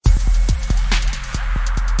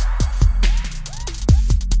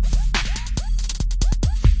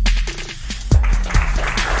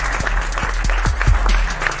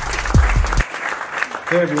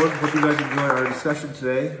Hey everyone, hope you guys enjoy our discussion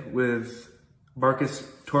today with Marcus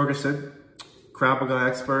Torgerson, Krav Maga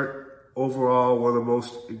expert, overall one of the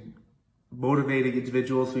most motivating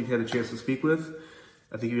individuals we've had a chance to speak with.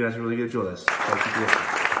 I think you guys are really going to enjoy this. Thank you for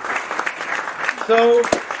listening. So,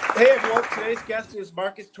 hey everyone, today's guest is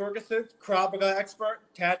Marcus Torgerson, Krav Maga expert,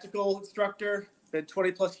 tactical instructor, been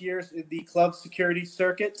 20 plus years in the club security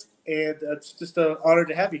circuit, and it's just an honor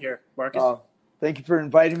to have you here, Marcus. Thank you for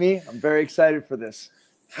inviting me. I'm very excited for this.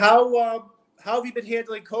 How have you been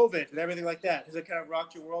handling COVID and everything like that? Has it kind of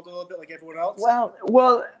rocked your world a little bit like everyone else?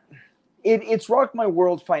 Well, it's rocked my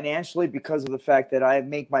world financially because of the fact that I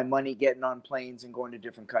make my money getting on planes and going to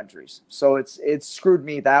different countries. So it's screwed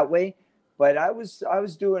me that way. But I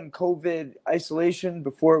was doing COVID isolation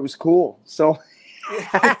before it was cool. So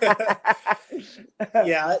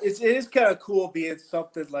yeah, it is kind of cool being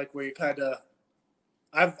something like where you kind of.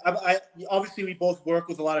 I obviously we both work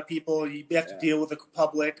with a lot of people. You have to deal with the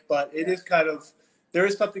public, but it is kind of there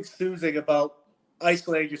is something soothing about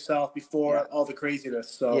isolating yourself before all the craziness.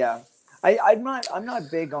 So I'm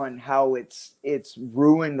not big on how it's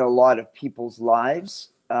ruined a lot of people's lives,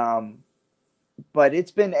 but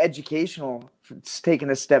it's been educational. It's taking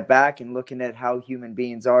a step back and looking at how human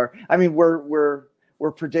beings are. I mean, we're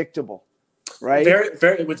predictable, right? Very.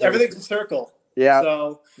 Everything's a circle. Yeah.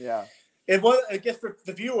 So And I guess for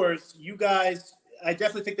the viewers, you guys, I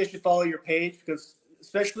definitely think they should follow your page because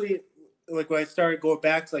especially like when I started going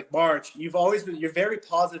back to like March, you're very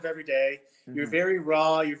positive every day. Mm-hmm. You're very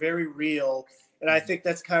raw. You're very real. And I think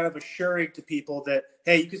that's kind of assuring to people that,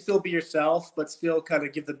 hey, you can still be yourself, but still kind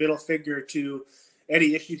of give the middle finger to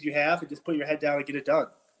any issues you have and just put your head down and get it done.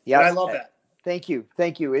 Yeah. I love that. Thank you.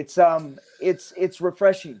 It's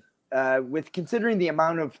refreshing with considering the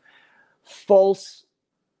amount of false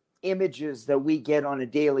images that we get on a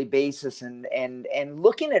daily basis and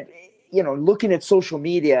looking at social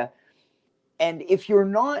media. And if you're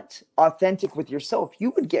not authentic with yourself,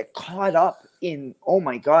 you would get caught up in, oh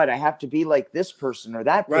my God, I have to be like this person or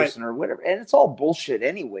that person or whatever. And it's all bullshit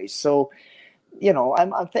anyway. So,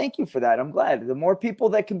 I'm thank you for that. I'm glad the more people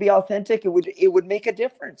that can be authentic, it would make a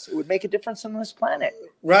difference. It would make a difference on this planet.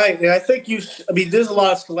 Right. And I think there's a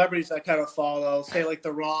lot of celebrities I kind of follow, say like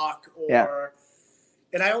The Rock or,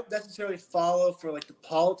 and I don't necessarily follow for like the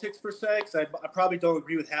politics per se, because I probably don't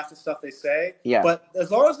agree with half the stuff they say. Yeah. But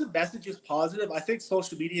as long as the message is positive, I think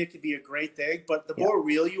social media can be a great thing. But the more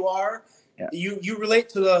real you are, you relate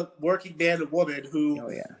to the working man and woman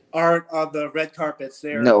who aren't on the red carpets.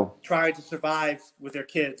 They're trying to survive with their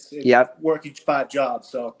kids and working 5 jobs.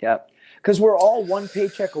 So because we're all one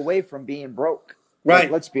paycheck away from being broke. Right.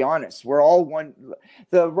 Like, let's be honest. We're all one.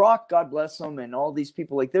 The Rock, God bless them, and all these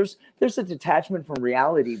people. Like, there's a detachment from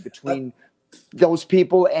reality between those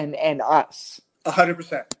people and us.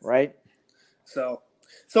 100%. Right. So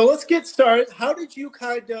let's get started. How did you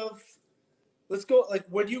let's go, like,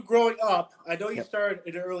 when you growing up, I know you started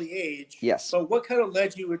at an early age. Yes. So what kind of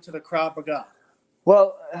led you into the Krav Maga?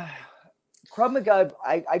 Well, Krav Maga,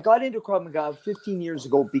 I got into Krav Maga 15 years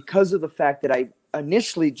ago because of the fact that I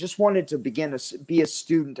initially just wanted to be a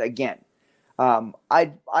student again.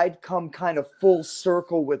 I'd come kind of full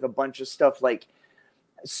circle with a bunch of stuff, like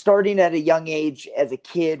starting at a young age as a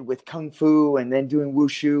kid with Kung Fu and then doing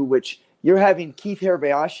Wushu, which you're having Keith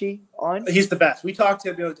Hirabayashi on. He's the best. We talked to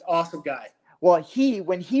him. He was an awesome guy. Well,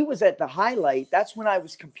 when he was at the highlight, that's when I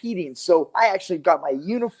was competing. So I actually got my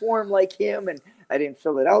uniform like him, and I didn't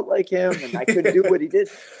fill it out like him, and I couldn't do what he did.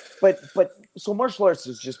 But so martial arts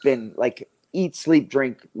has just been like eat, sleep,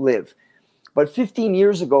 drink, live. But 15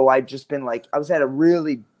 years ago, I'd just been like, I was at a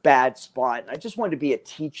really bad spot. And I just wanted to be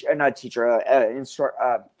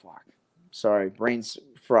sorry, brain's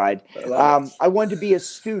fried. I wanted to be a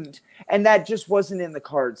student, and that just wasn't in the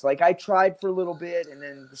cards. Like, I tried for a little bit, and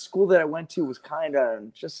then the school that I went to was kind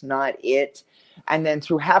of just not it. And then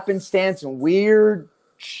through happenstance and weird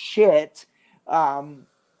shit, I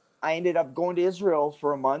ended up going to Israel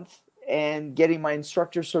for a month and getting my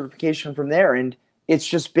instructor certification from there. And it's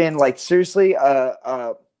just been like, seriously,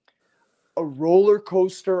 a roller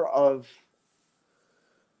coaster of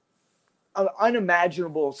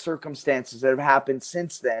unimaginable circumstances that have happened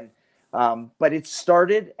since then. But it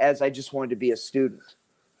started as I just wanted to be a student.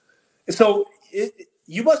 So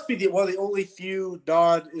you must be one of the only few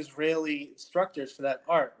non-Israeli instructors for that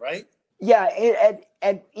art, right? Yeah,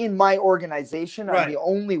 in my organization, I'm the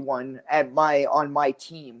only one on my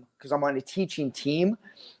team because I'm on a teaching team.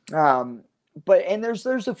 But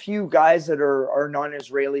there's a few guys that are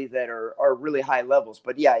non-Israeli that are really high levels.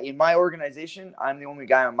 But yeah, in my organization, I'm the only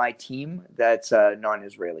guy on my team that's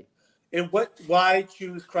non-Israeli. And why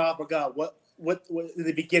choose Krav Maga? what in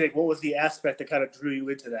the beginning, what was the aspect that kind of drew you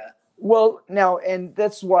into that? Well, now, and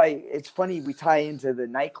that's why it's funny we tie into the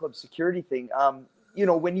nightclub security thing.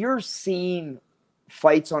 When you're seeing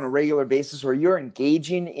fights on a regular basis, or you're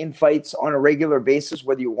engaging in fights on a regular basis,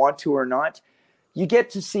 whether you want to or not, you get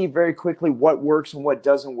to see very quickly what works and what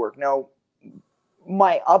doesn't work. Now,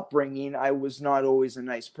 my upbringing, I was not always a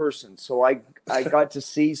nice person, so I got to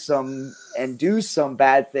see some and do some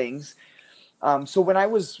bad things. So when I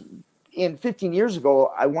was 15 years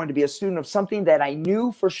ago, I wanted to be a student of something that I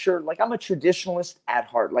knew for sure. Like, I'm a traditionalist at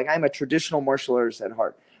heart. Like, I'm a traditional martial artist at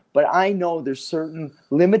heart. But I know there's certain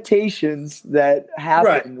limitations that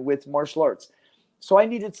happen with martial arts. So I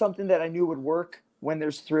needed something that I knew would work when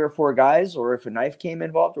there's 3 or 4 guys, or if a knife came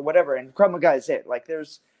involved or whatever. And Krav Maga is it. Like,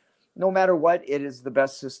 there's no matter what, it is the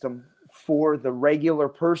best system for the regular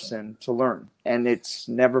person to learn. And it's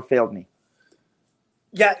never failed me.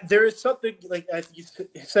 Yeah, there is something, like as you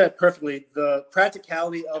said it perfectly, the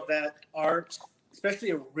practicality of that art, especially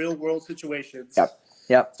in real world situations.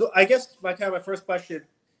 Yep. So I guess my first question,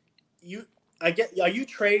 are you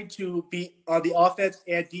trained to be on the offense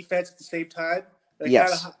and defense at the same time? Like,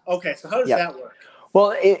 yes. Okay, so how does that work?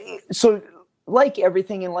 Well, so like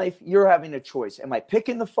everything in life, you're having a choice. Am I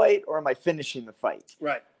picking the fight or am I finishing the fight?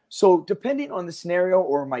 Right. So depending on the scenario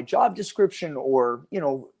or my job description, or,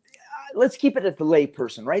 let's keep it at the lay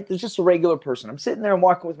person, right? There's just a regular person. I'm sitting there, I'm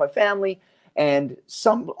walking with my family, and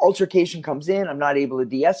some altercation comes in. I'm not able to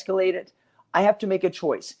de-escalate it. I have to make a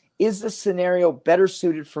choice. Is the scenario better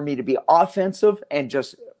suited for me to be offensive and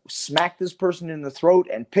just smack this person in the throat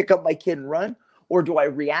and pick up my kid and run? Or do I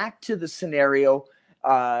react to the scenario,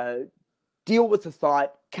 deal with the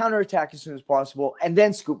thought, counterattack as soon as possible, and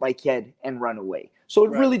then scoop my kid and run away? So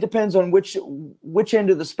it really depends on which end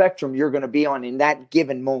of the spectrum you're going to be on in that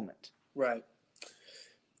given moment. Right.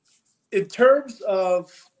 In terms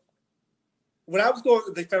of when I was going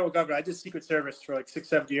to the federal government, I did Secret Service for like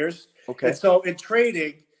 6-7 years. Okay. And so in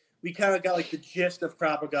training, we kind of got like the gist of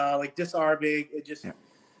Krav Maga, like disarming and just. Yeah.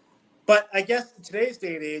 But I guess in today's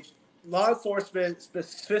day and age, law enforcement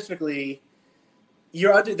specifically,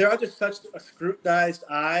 they're under such a scrutinized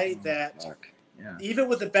eye that even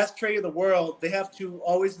with the best training in the world, they have to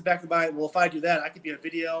always in the back of the mind, well, if I do that, I could be on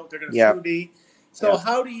video. They're going to sue me. So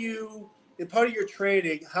how do you, in part of your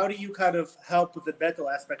training, how do you kind of help with the mental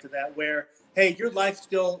aspect of that where, hey, your life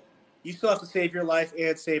you still have to save your life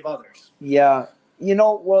and save others? Yeah.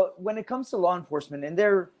 Well, when it comes to law enforcement, and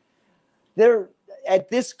they're at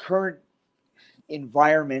this current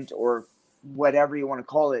environment or whatever you want to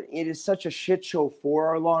call it, it is such a shit show for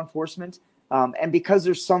our law enforcement. And because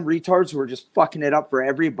there's some retards who are just fucking it up for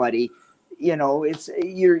everybody, it's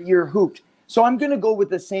you're hooped. So I'm going to go with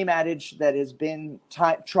the same adage that has been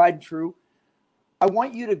tried and true. I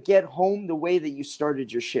want you to get home the way that you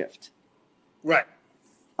started your shift. Right.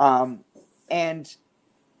 And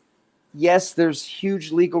yes, there's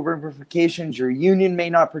huge legal ramifications. Your union may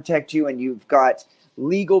not protect you and you've got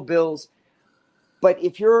legal bills. But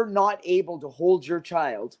if you're not able to hold your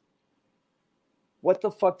child, what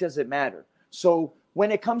the fuck does it matter? So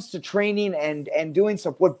when it comes to training and doing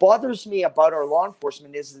stuff, what bothers me about our law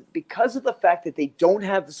enforcement is because of the fact that they don't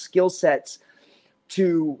have the skill sets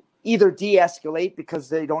to either de-escalate because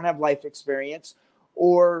they don't have life experience,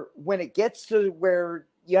 or when it gets to where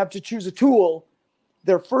you have to choose a tool,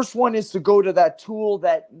 their first one is to go to that tool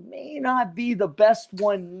that may not be the best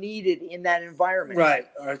one needed in that environment. Right.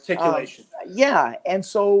 Articulation. Yeah. And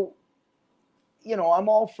so, I'm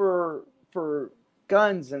all for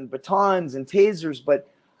guns and batons and tasers, but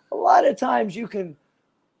a lot of times you can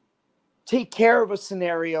take care of a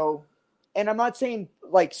scenario, and I'm not saying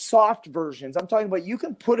like soft versions. I'm talking about you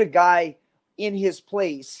can put a guy in his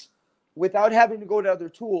place without having to go to other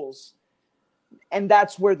tools, and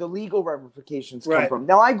that's where the legal ramifications come from.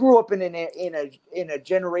 Now, I grew up in a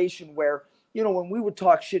generation where, when we would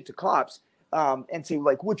talk shit to cops and say,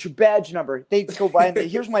 like, what's your badge number? They'd go by and say,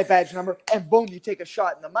 here's my badge number, and boom, you take a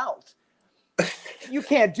shot in the mouth. You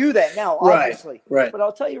can't do that now, obviously. Right. But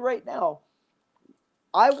I'll tell you right now,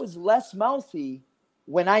 I was less mouthy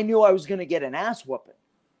when I knew I was going to get an ass whooping.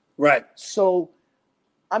 Right. So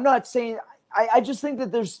I'm not saying – I just think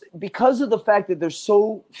that because of the fact that there's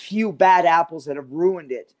so few bad apples that have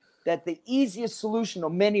ruined it, that the easiest solution to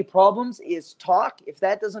many problems is talk. If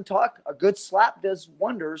that doesn't talk, a good slap does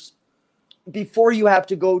wonders before you have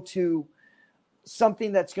to go to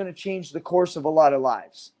something that's going to change the course of a lot of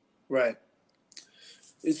lives. Right.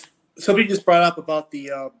 Somebody just brought up about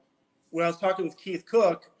the when I was talking with Keith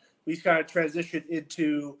Cook, we kind of transitioned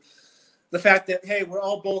into the fact that, hey, we're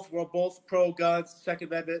both pro guns, Second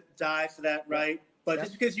Amendment, die for that right. But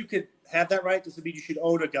just because you could have that right doesn't mean you should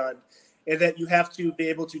own a gun. and that you have to be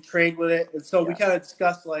able to train with it. And so we kind of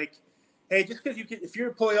discussed like, hey, just because if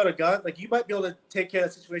you're pulling out a gun, like you might be able to take care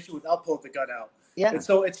of the situation without pulling the gun out. Yeah. And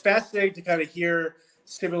so it's fascinating to kind of hear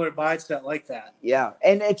similar mindset like that. Yeah.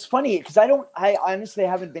 And it's funny because I honestly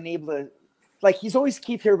haven't been able to, like, he's always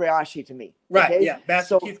Keith Hirabayashi to me. Right. Okay? Yeah.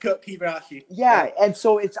 Master Keith Hirabayashi. Yeah. And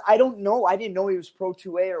so I don't know. I didn't know he was Pro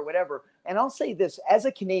 2A or whatever. And I'll say this, as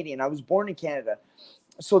a Canadian, I was born in Canada.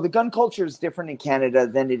 So the gun culture is different in Canada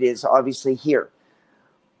than it is obviously here.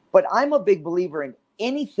 But I'm a big believer in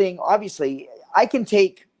anything. Obviously, I can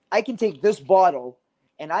take this bottle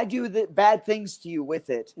and I do the bad things to you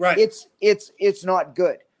with it. Right. It's not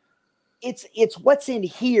good. It's what's in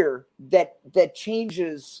here that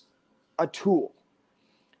changes a tool.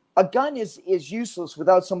 A gun is useless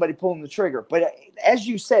without somebody pulling the trigger. But as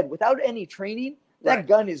you said, without any training, that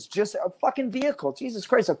gun is just a fucking vehicle. Jesus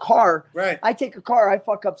Christ, a car. Right. I take a car, I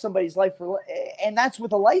fuck up somebody's life and that's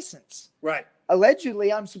with a license. Right.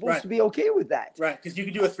 Allegedly, I'm supposed to be okay with that. Right, because you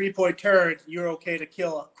can do a 3-point turn, you're okay to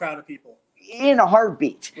kill a crowd of people. In a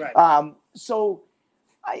heartbeat. Right. So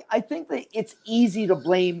I think that it's easy to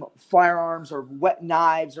blame firearms or wet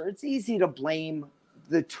knives, or it's easy to blame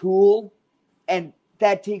the tool, and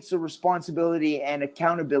that takes the responsibility and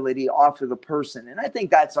accountability off of the person. And I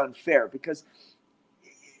think that's unfair because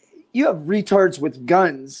you have retards with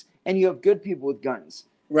guns and you have good people with guns.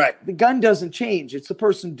 Right. The gun doesn't change. It's the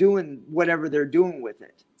person doing whatever they're doing with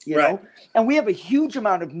it. You know? And we have a huge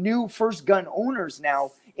amount of new first gun owners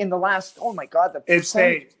now in the last, oh my God, the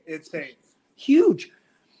insane. Huge.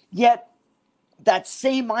 Yet that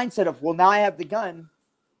same mindset of, well, now I have the gun.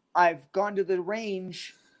 I've gone to the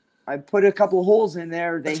range. I put a couple of holes in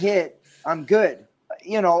there. They hit. I'm good.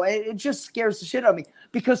 You know, it just scares the shit out of me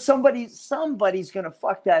because somebody's going to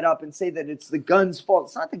fuck that up and say that it's the gun's fault.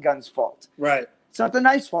 It's not the gun's fault. Right. It's not the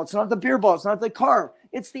knife's fault. It's not the beer ball. It's not the car.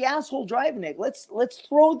 It's the asshole driving it. Let's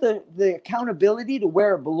throw the accountability to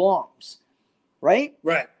where it belongs. Right?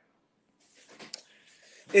 Right.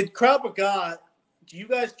 In Krav Maga, do you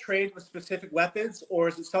guys train with specific weapons, or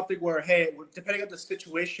is it something where, hey, depending on the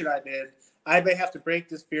situation I'm in, I may have to break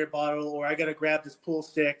this beer bottle, or I got to grab this pool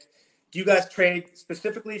stick? Do you guys train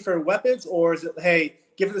specifically for weapons, or is it, hey,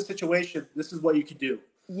 given the situation, this is what you can do?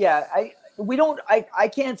 Yeah, I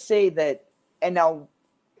can't say that. And now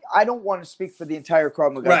I don't want to speak for the entire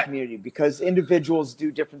Krav Maga community because individuals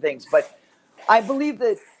do different things. But I believe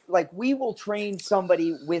that, like, we will train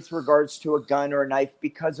somebody with regards to a gun or a knife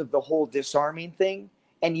because of the whole disarming thing.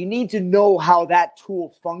 And you need to know how that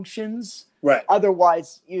tool functions. Right.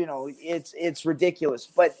 Otherwise, you know, it's ridiculous.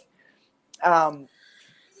 But I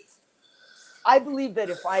believe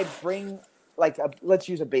that if I bring, like, let's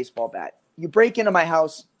use a baseball bat. You break into my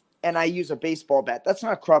house and I use a baseball bat. That's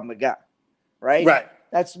not Krav Maga. Right? Right.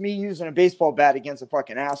 That's me using a baseball bat against a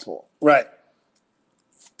fucking asshole. Right.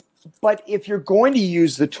 But if you're going to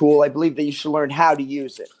use the tool, I believe that you should learn how to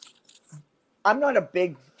use it. I'm not a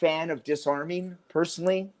big fan of disarming,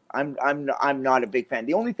 personally. I'm not a big fan.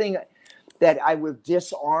 The only thing that I would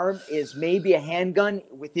disarm is maybe a handgun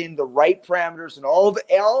within the right parameters and all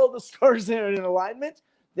the stars in alignment.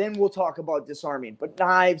 Then we'll talk about disarming. But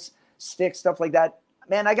knives, sticks, stuff like that,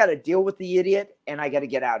 man, I got to deal with the idiot and I got to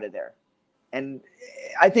get out of there. And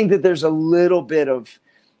I think that there's a little bit of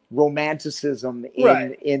romanticism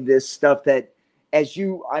in this stuff that,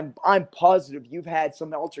 I'm positive you've had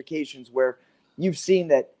some altercations where you've seen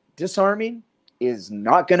that disarming is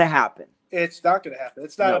not going to happen. It's not going to happen.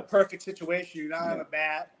 It's not a perfect situation. You're not on a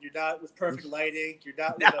mat. You're not with perfect lighting. You're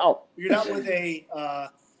not with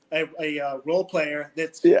a role player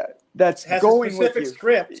that's has going a specific with you.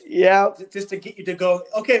 Script. Yeah, just to get you to go.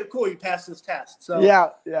 Okay, cool. You passed this test. So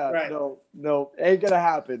right. No, ain't gonna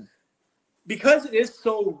happen. Because it is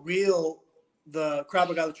so real, the Krav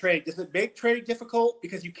Maga training. Does it make training difficult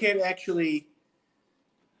because you can't actually,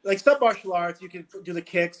 like some martial arts, you can do the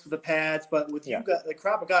kicks with the pads, but with you got the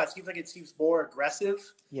Krav Maga, it seems more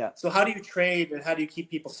aggressive. Yeah. So how do you train and how do you keep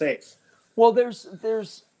people safe? Well,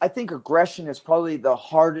 there's I think aggression is probably the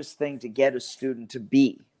hardest thing to get a student to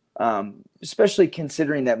be, especially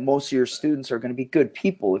considering that most of your students are going to be good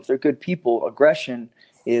people. If they're good people, aggression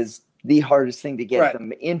is the hardest thing to get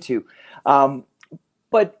them into.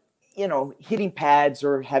 But, you know, hitting pads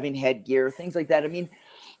or having headgear, things like that. I mean,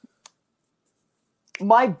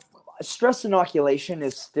 my stress inoculation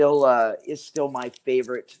is still my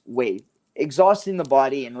favorite way. Exhausting the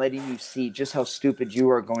body and letting you see just how stupid you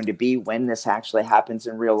are going to be when this actually happens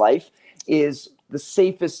in real life is the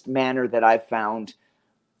safest manner that I've found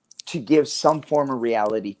to give some form of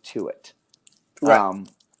reality to it. Right.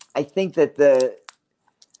 I think that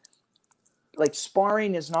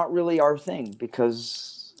sparring is not really our thing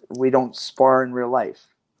because we don't spar in real life.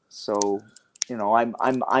 So, you know,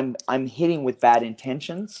 I'm hitting with bad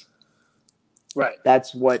intentions. Right.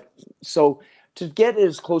 That's what. So to get it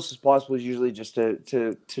as close as possible is usually just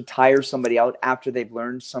to tire somebody out after they've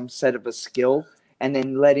learned some set of a skill, and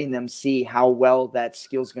then letting them see how well that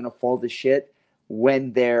skill's going to fall to shit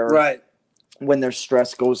when Right. their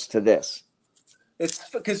stress goes to this. It's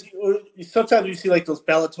because sometimes you see like those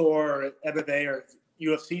Bellator or MMA or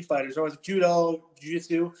UFC fighters, or judo,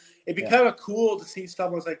 jiu-jitsu. It'd be kind of cool to see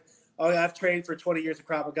someone's like, oh, yeah, I've trained for 20 years of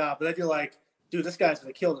Krav Maga. But then you're like, dude, this guy's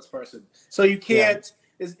going to kill this person. So you can't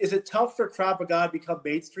is it tough for Krav Maga to become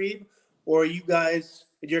mainstream? Or are you guys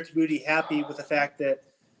in your community happy with the fact that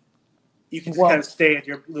you can just kind of stay in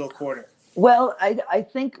your little corner? Well, I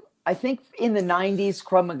think in the 90s,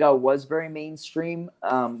 Krav Maga was very mainstream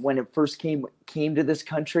when it first came to this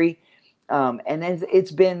country. And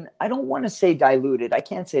it's been, I don't want to say diluted. I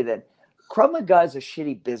can't say that. Krav Maga is a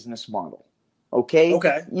shitty business model. Okay?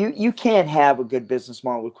 You can't have a good business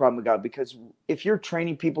model with Krav Maga, because if you're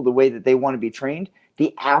training people the way that they want to be trained,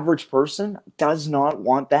 the average person does not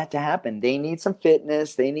want that to happen. They need some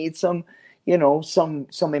fitness. They need some, you know, some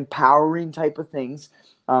empowering type of things.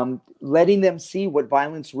 Letting them see what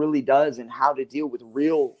violence really does and how to deal with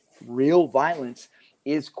real violence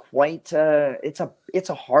is quite it's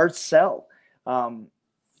a hard sell.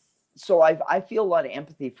 So I feel a lot of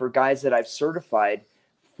empathy for guys that I've certified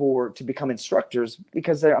to become instructors,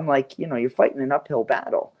 because I'm like, you know, you're fighting an uphill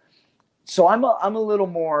battle. So I'm a little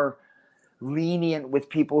more lenient with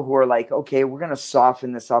people who are like, okay, we're going to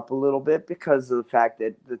soften this up a little bit, because of the fact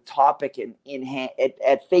that the topic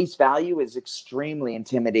at face value is extremely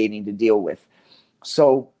intimidating to deal with.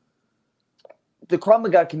 So the Krav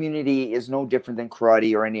Maga community is no different than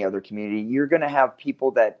karate or any other community. You're going to have people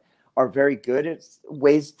that are very good at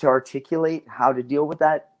ways to articulate how to deal with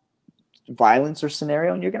that violence or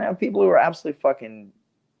scenario, and you're going to have people who are absolutely fucking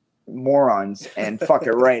morons and fuck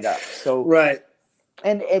it right up. So right.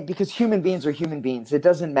 And because human beings are human beings, it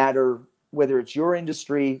doesn't matter whether it's your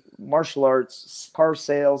industry, martial arts, car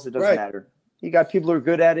sales, it doesn't matter. You got people who are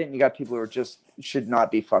good at it, and you got people who are just should not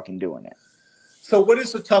be fucking doing it. So what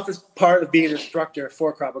is the toughest part of being an instructor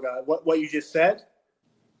for Krav Maga? What you just said?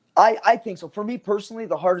 I think so. For me personally,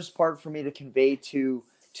 the hardest part for me to convey to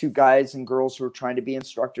guys and girls who are trying to be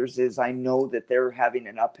instructors is I know that they're having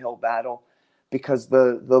an uphill battle, because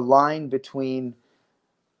the line between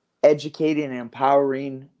educating and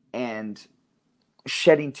empowering and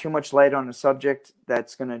shedding too much light on a subject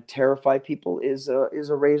that's going to terrify people is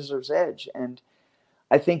a razor's edge. And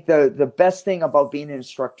I think the best thing about being an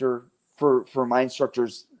instructor for my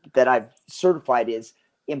instructors that I've certified is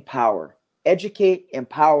empower, educate,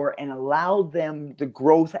 empower, and allow them the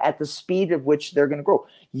growth at the speed of which they're going to grow.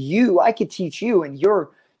 I could teach you, and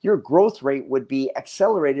your growth rate would be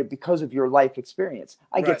accelerated because of your life experience.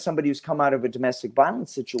 I get somebody who's come out of a domestic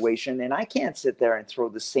violence situation, and I can't sit there and throw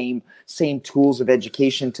the same tools of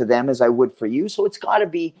education to them as I would for you. So it's got to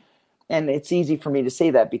be, and it's easy for me to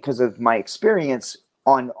say that because of my experience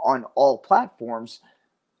on all platforms.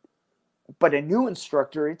 But a new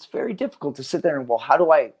instructor, it's very difficult to sit there and, well, how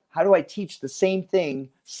do I teach the same thing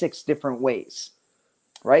 6 different ways?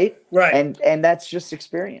 Right. And that's just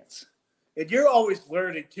experience. And you're always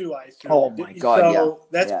learning too, I assume. Oh my God! So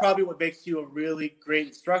that's probably what makes you a really great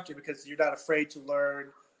instructor, because you're not afraid to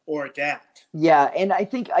learn or adapt. Yeah, and I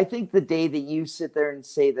think the day that you sit there and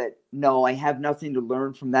say that, no, I have nothing to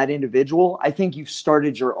learn from that individual, I think you've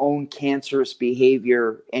started your own cancerous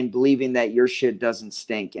behavior and believing that your shit doesn't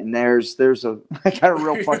stink. And I got a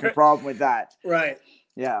real fucking problem with that. Right.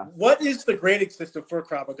 Yeah. What is the grading system for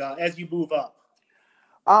Krav Maga as you move up?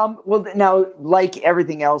 Well, now, like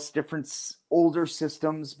everything else, different older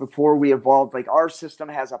systems before we evolved, like our system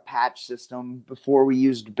has a patch system before we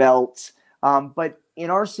used belts. But in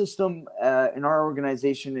our system, in our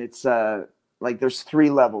organization, it's like there's 3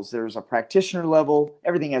 levels. There's a practitioner level.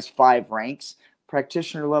 Everything has 5 ranks.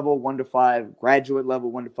 Practitioner level 1 to 5, graduate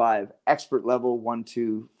level 1 to 5, expert level 1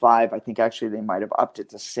 to 5. I think actually they might have upped it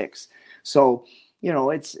to 6. So, you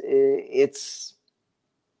know, it's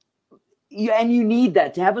and you need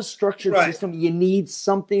that to have a structured system. You need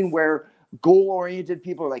something where goal-oriented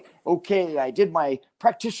people are like, okay, I did my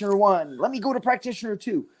practitioner 1. Let me go to practitioner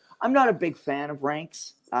 2. I'm not a big fan of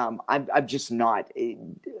ranks. I'm just not.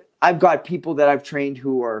 I've got people that I've trained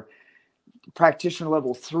who are practitioner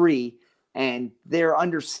level 3, and their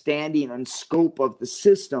understanding and scope of the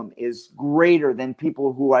system is greater than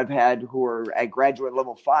people who I've had who are at graduate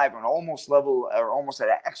level 5 and almost at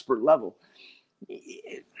an expert level.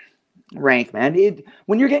 rank, man.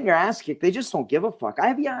 When you're getting your ass kicked, they just don't give a fuck.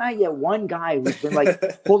 I get one guy who's been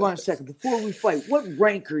like, hold on a second, before we fight, what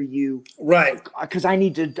rank are you? Right. Because I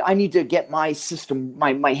need to get my system,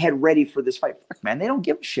 my head ready for this fight. Fuck, man, they don't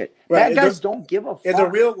give a shit. Right. Bad guys don't give a fuck. In the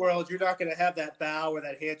real world, you're not going to have that bow or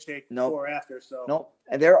that handshake before or after. So nope.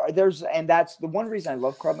 And and that's the one reason I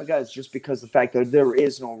love Krav Maga is just because of the fact that there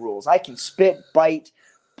is no rules. I can spit, bite,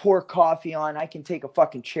 pour coffee on. I can take a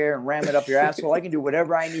fucking chair and ram it up your asshole. I can do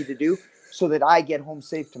whatever I need to do so that I get home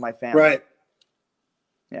safe to my family. Right.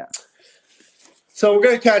 Yeah. So we're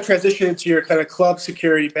going to kind of transition into your kind of club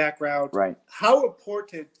security background. Right. How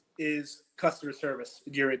important is customer service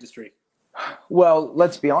in your industry? Well,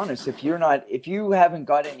 let's be honest. If you haven't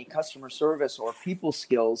got any customer service or people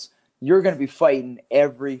skills, you're going to be fighting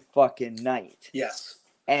every fucking night. Yes.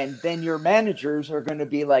 And then your managers are going to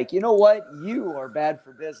be like, you know what? You are bad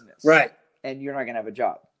for business. Right. And you're not going to have a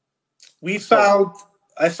job. I found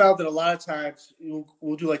that a lot of times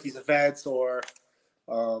we'll do like these events or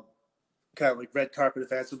kind of like red carpet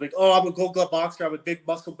events. We'll be like, oh, I'm a Gold Glove boxer. I'm a big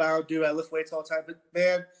muscle bound dude. I lift weights all the time. But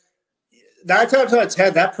man, 9 times out of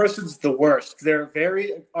 10, that person's the worst. They're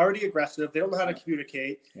already aggressive. They don't know how to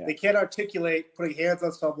communicate. Yeah. They can't articulate putting hands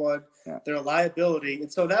on someone. Yeah. They're a liability.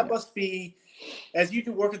 And so that must be, as you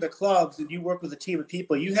do work in the clubs and you work with a team of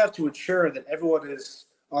people, you have to ensure that everyone is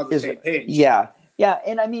on the same page. Yeah. Yeah.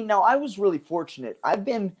 And I mean, now I was really fortunate. I've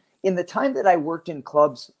been, in the time that I worked in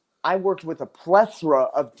clubs, I worked with a plethora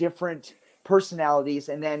of different personalities.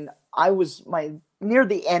 And then near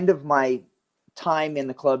the end of my time in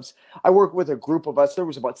the clubs, I worked with a group of us. There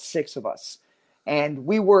was about 6 of us, and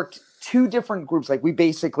we worked 2 different groups. Like we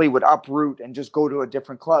basically would uproot and just go to a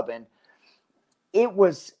different club. And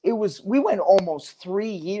we went almost 3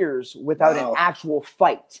 years without an actual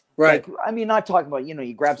fight. Right. Like, I mean, not talking about,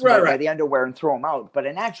 you grab somebody by the underwear and throw them out, but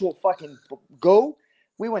an actual fucking go.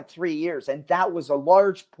 We went 3 years, and that was a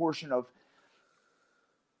large portion of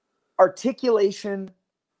articulation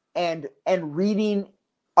and reading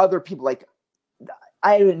other people. Like,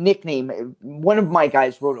 I had a nickname. One of my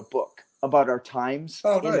guys wrote a book about our times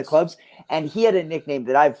in the clubs, and he had a nickname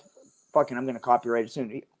that I'm going to copyright it soon.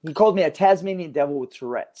 He called me a Tasmanian devil with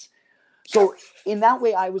Tourette's. So in that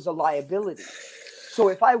way, I was a liability. So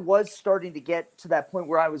if I was starting to get to that point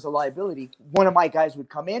where I was a liability, one of my guys would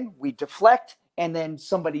come in, we'd deflect, and then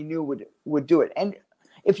somebody new would do it. And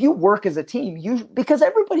if you work as a team, because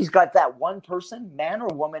everybody's got that one person, man or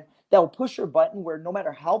woman, that will push your button where no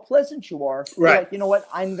matter how pleasant you are, you're like, you know what,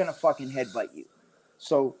 I'm going to fucking headbutt you.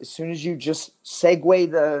 So as soon as you just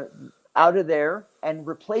segue out of there and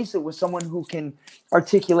replace it with someone who can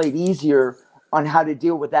articulate easier on how to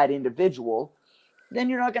deal with that individual, then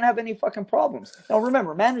you're not going to have any fucking problems. Now,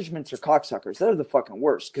 remember, managements are cocksuckers. They're the fucking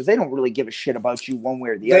worst because they don't really give a shit about you one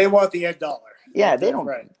way or the other. They want the end dollar. Yeah, they don't.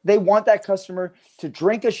 Right. They want that customer to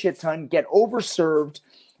drink a shit ton, get overserved,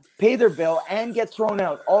 pay their bill, and get thrown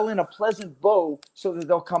out, all in a pleasant bow so that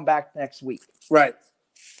they'll come back next week. Right.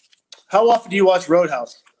 How often do you watch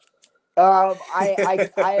Roadhouse? I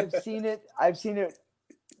have seen it. I've seen it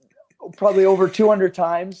probably over 200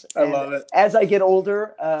 times. I love it. As I get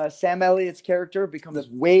older, Sam Elliott's character becomes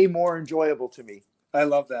way more enjoyable to me. I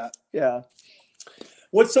love that. Yeah.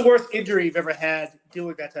 What's the worst injury you've ever had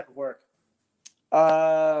doing that type of work?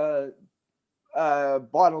 Bottle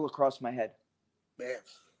across my head. Man.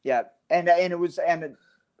 Yeah,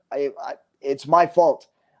 it's my fault.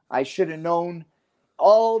 I should have known.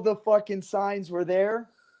 All the fucking signs were there.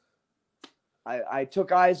 I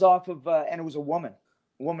took eyes off of, and it was a woman.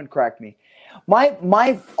 A woman cracked me.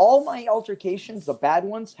 All my altercations, the bad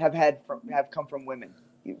ones, have come from women.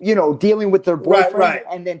 Dealing with their boyfriend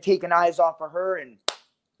and then taking eyes off of her and.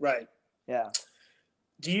 Right. Yeah.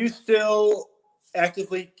 Do you still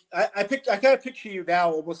actively? I kind of picture you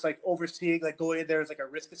now, almost like overseeing, like going in there as like a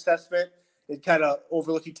risk assessment and kind of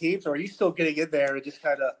overlooking teams, or are you still getting in there and just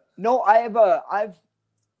kind of? No, I've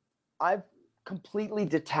completely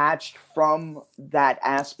detached from that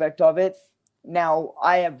aspect of it. Now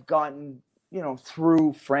I have gotten,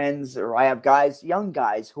 through friends, or I have young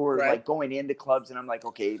guys who are like going into clubs, and I'm like,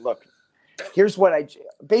 okay, look, here's what I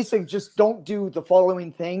basically just don't do the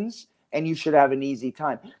following things, and you should have an easy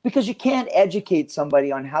time, because you can't educate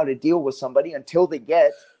somebody on how to deal with somebody until they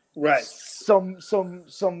get some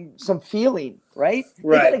feeling, right? They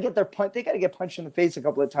got to get they got to get punched in the face a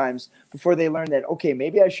couple of times before they learn that, okay,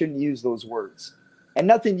 maybe I shouldn't use those words. And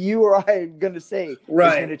nothing you or I are going to say is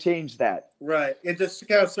going to change that. Right. And just to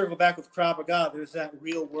kind of circle back with Krav Maga, there's that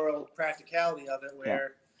real world practicality of it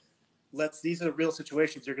where these are the real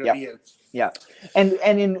situations you're going to be in. Yeah. And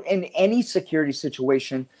in any security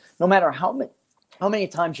situation, no matter how How many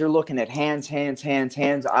times you're looking at hands,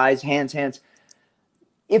 eyes, hands.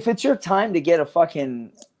 If it's your time to get a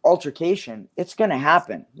fucking altercation, it's going to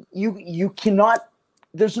happen. You cannot,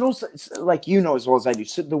 there's no, like, you know as well as I do,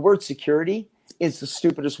 so the word security is the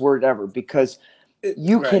stupidest word ever, because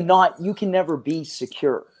you can never be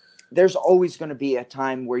secure. There's always going to be a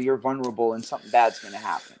time where you're vulnerable and something bad's going to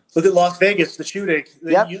happen. Look at Las Vegas, the shooting.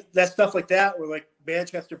 Yep. That stuff like that, or like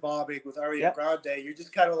Manchester bombing with Ariana Grande, you're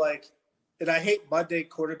just kind of like, and I hate Monday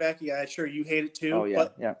quarterbacking. I'm sure you hate it too. Oh, yeah,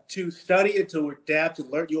 but yeah. To study and to adapt and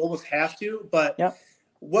learn, you almost have to. But Yep.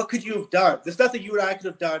 What could you have done? There's nothing you and I could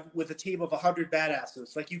have done with a team of 100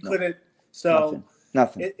 badasses. Like, you couldn't. So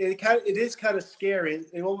nothing. It is kind of scary.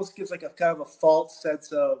 It almost gives like a kind of a false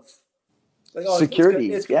sense of like, oh,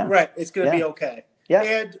 security. It's going to be okay. Yeah.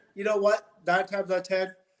 And you know what? 9 times out of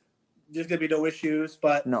 10, there's going to be no issues.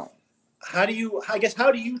 But no. How do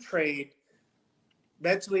you train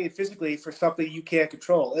mentally and physically for something you can't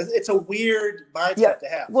control? It's a weird mindset to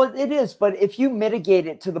have. Well, it is. But if you mitigate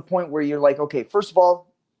it to the point where you're like, okay, first of all,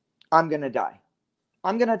 I'm going to die.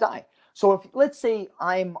 So if, let's say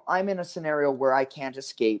I'm in a scenario where I can't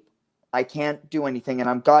escape, I can't do anything, and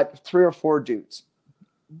I've got 3 or 4 dudes.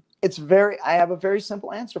 I have a very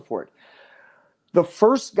simple answer for it. The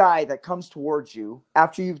first guy that comes towards you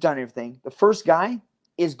after you've done everything, the first guy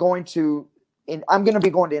is going to, I'm going to be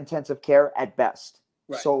going to intensive care at best.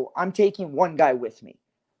 Right. So I'm taking one guy with me.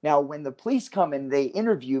 Now, when the police come and they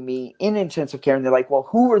interview me in intensive care and they're like, well,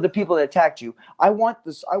 who are the people that attacked you? I want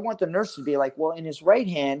the nurse to be like, well, in his right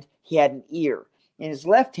hand, he had an ear. In his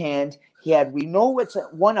left hand, we know it's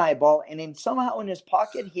one eyeball. And somehow in his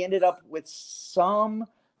pocket, he ended up with some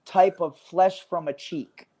type of flesh from a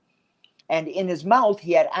cheek. And in his mouth,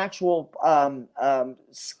 he had actual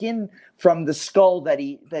skin from the skull that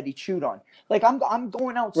he chewed on. Like, I'm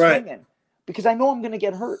going out swinging because I know I'm going to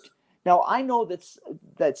get hurt. Now, I know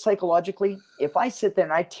that psychologically, if I sit there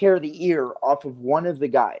and I tear the ear off of one of the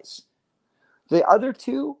guys, the other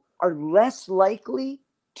 2 are less likely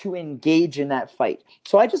to engage in that fight.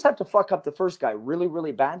 So I just have to fuck up the first guy really,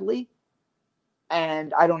 really badly,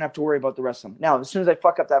 and I don't have to worry about the rest of them. Now, as soon as I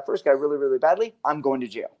fuck up that first guy really, really badly, I'm going to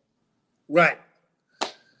jail. Right.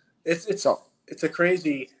 It's a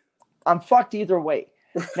crazy. I'm fucked either way.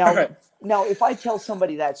 Now, Now, if I tell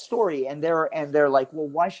somebody that story and they're like, well,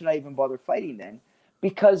 why should I even bother fighting then?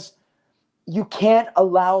 Because you can't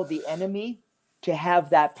allow the enemy to have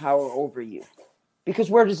that power over you.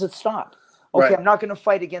 Because where does it stop? Okay, I'm not going to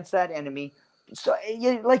fight against that enemy. So,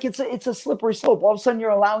 like, it's a slippery slope. All of a sudden,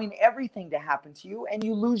 you're allowing everything to happen to you, and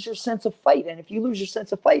you lose your sense of fight. And if you lose your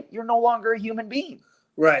sense of fight, you're no longer a human being.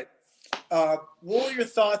 Right. What were your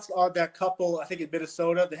thoughts on that couple, I think in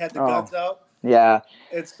Minnesota, that had the guns out? Yeah.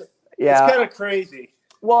 It's kind of crazy.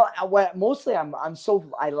 Well, mostly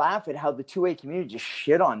I laugh at how the 2A community just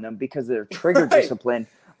shit on them because of their trigger discipline.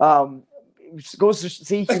 Goes to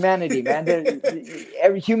see humanity, man.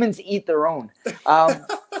 Humans eat their own.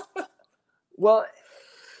 Well,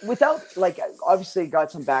 without, like, obviously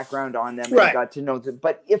got some background on them, and got to know them.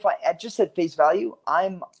 But if I just at face value,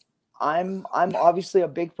 I'm obviously a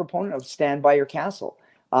big proponent of stand by your castle.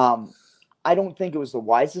 I don't think it was the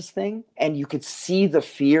wisest thing, and you could see the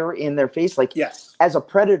fear in their face. Like, as a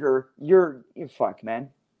predator, you're fuck, man.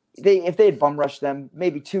 If they had bum rushed them,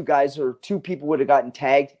 maybe 2 guys or 2 people would have gotten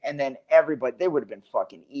tagged, and then they would have been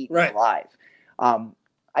fucking eaten alive.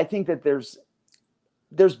 I think that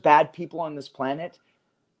there's bad people on this planet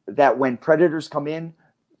that when predators come in,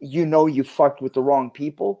 you fucked with the wrong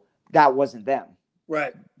people. That wasn't them.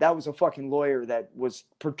 Right. That was a fucking lawyer that was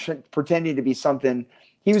pretending to be something.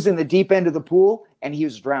 He was in the deep end of the pool and he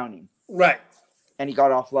was drowning. Right. And he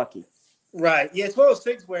got off lucky. Right. Yeah, it's one of those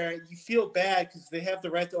things where you feel bad because they have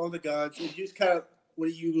the right to own the guns. And you just kind of,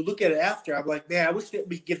 when you look at it after, I'm like, man, I wish that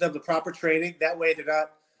we could give them the proper training. That way they're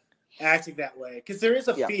not acting that way. Because there is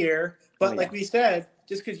a fear. But like we said,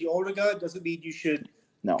 just because you own a gun doesn't mean you should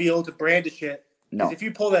be able to brandish it. No. If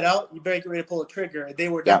you pull that out, you better get ready to pull a trigger. And they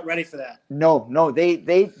were not ready for that. No. They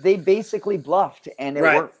basically bluffed and it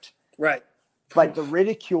worked. Right. But the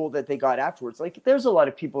ridicule that they got afterwards, like, there's a lot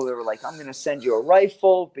of people that were like, I'm going to send you a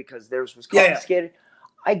rifle because theirs was confiscated.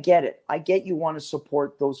 I get it. I get you want to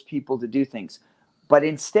support those people to do things. But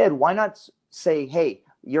instead, why not say, hey,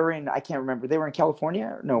 you're in, I can't remember, they were in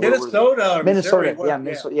California? No, Minnesota. Minnesota.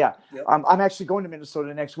 Minnesota. Yeah. Yep. I'm actually going to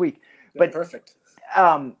Minnesota next week. But perfect.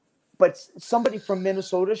 But somebody from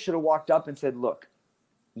Minnesota should have walked up and said, look,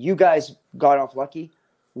 you guys got off lucky.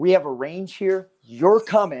 We have a range here. You're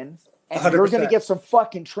coming. And 100%. You're going to get some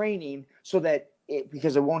fucking training so that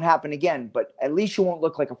because it won't happen again, but at least you won't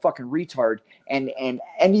look like a fucking retard. And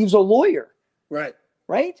he was a lawyer. Right.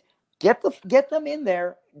 Right. Get them in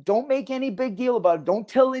there. Don't make any big deal about it. Don't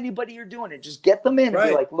tell anybody you're doing it. Just get them in and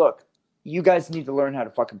be like, look, you guys need to learn how to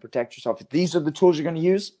fucking protect yourself. If these are the tools you're going to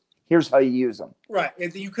use, here's how you use them. Right.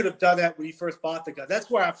 And you could have done that when you first bought the gun. That's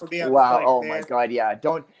where, for me, I'm wow. like, oh, man. my God. Yeah.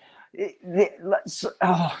 Don't.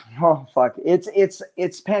 Oh, fuck.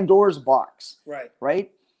 It's Pandora's box. Right.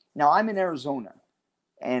 Right? Now, I'm in Arizona,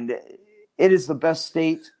 and it is the best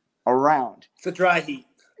state around. It's a dry heat.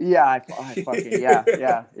 Yeah, I fucking, yeah,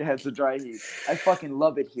 it's a dry heat. I fucking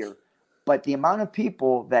love it here. But the amount of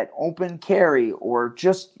people that open carry or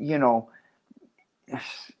just, a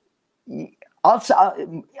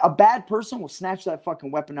bad person will snatch that fucking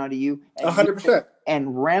weapon out of you 100%.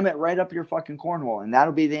 And ram it right up your fucking cornhole. And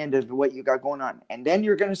that'll be the end of what you got going on. And then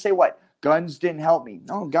you're going to say, what? Guns didn't help me.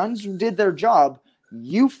 No, guns did their job.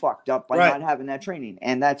 You fucked up by not having that training.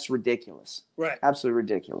 And that's ridiculous. Right. Absolutely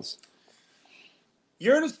ridiculous.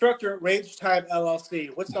 You're an instructor at Range Time LLC.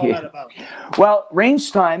 What's all that about? Well,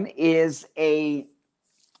 Range Time is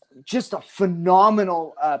just a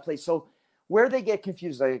phenomenal place. So where they get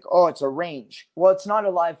confused, like, oh, it's a range. Well, it's not a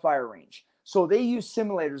live fire range. So they use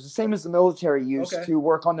simulators, the same as the military used to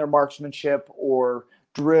work on their marksmanship or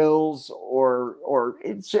drills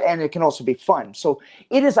and it can also be fun. So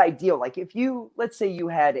it is ideal. Like if let's say you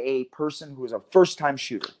had a person who's a first-time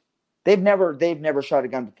shooter. They've never shot a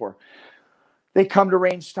gun before. They come to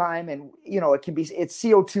Range Time and, it's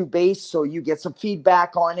CO2 based. So you get some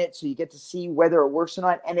feedback on it. So you get to see whether it works or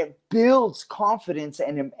not. And it builds confidence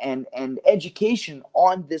and education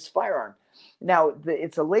on this firearm. Now,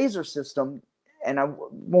 it's a laser system, and I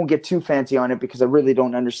won't get too fancy on it because I really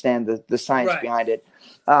don't understand the science behind it.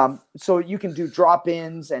 So you can do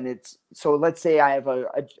drop-ins, and so let's say I have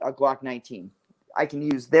a Glock 19. I can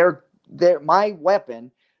use my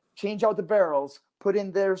weapon, change out the barrels, put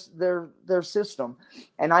in their system,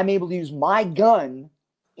 and I'm able to use my gun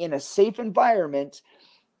in a safe environment.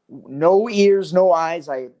 No ears, no eyes.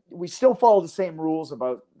 We still follow the same rules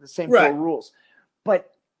about the same 4 rules,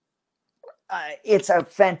 but it's a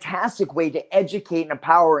fantastic way to educate and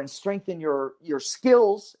empower and strengthen your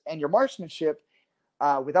skills and your marksmanship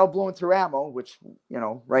without blowing through ammo, which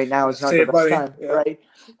right now is not the best time, right?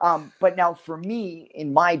 But now for me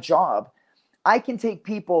in my job, I can take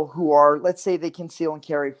people who are, let's say they conceal and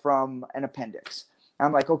carry from an appendix.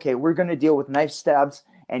 I'm like, okay, we're going to deal with knife stabs,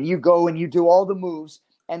 and you go and you do all the moves,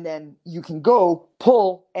 and then you can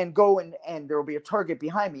pull and there will be a target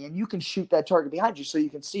behind me, and you can shoot that target behind you so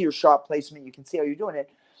you can see your shot placement, you can see how you're doing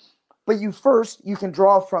it. But you can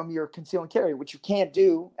draw from your conceal and carry, which you can't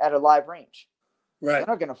do at a live range. Right. They're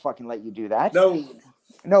not going to fucking let you do that.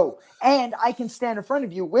 No. And I can stand in front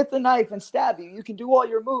of you with the knife and stab you. You can do all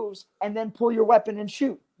your moves and then pull your weapon and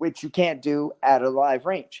shoot, which you can't do at a live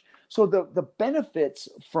range. So the benefits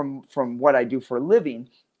from what I do for a living,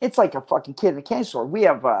 it's like a fucking kid in a candy store. We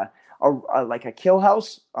have like a kill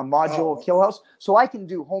house, a modular kill house. So I can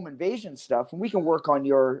do home invasion stuff, and we can work on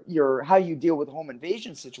your how you deal with a home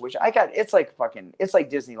invasion situation. It's like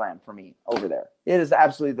Disneyland for me over there. It is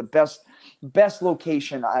absolutely the best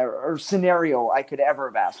location or scenario I could ever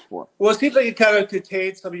have asked for. Well, it seems like it kind of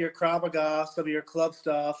contains some of your Krav Maga, some of your club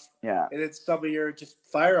stuff. Yeah. And it's some of your just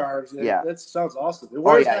firearms. Yeah. That sounds awesome.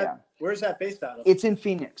 Where's that based out of? It's in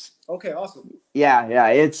Phoenix. Okay, awesome. Yeah.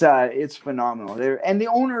 It's phenomenal. And the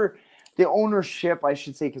ownership, I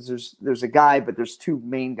should say, because there's a guy, but there's 2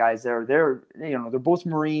 main guys there. They're both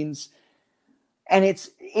Marines. And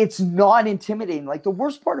it's not intimidating. Like the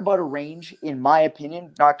worst part about a range, in my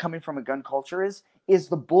opinion, not coming from a gun culture, is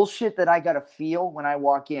the bullshit that I gotta feel when I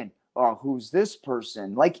walk in. Oh, who's this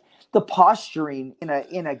person? Like the posturing in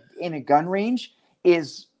a gun range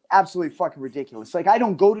is absolutely fucking ridiculous. Like I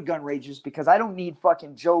don't go to gun ranges because I don't need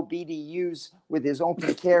fucking Joe BDUs with his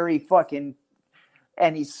open carry fucking,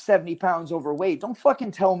 and he's 70 pounds overweight. Don't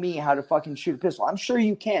fucking tell me how to fucking shoot a pistol. I'm sure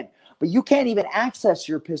you can. But you can't even access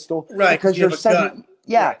your pistol because you're 70.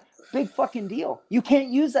 Yeah, right. Big fucking deal. You can't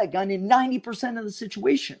use that gun in 90% of the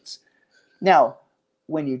situations. Now,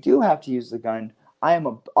 when you do have to use the gun, I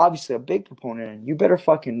am obviously a big proponent, and you better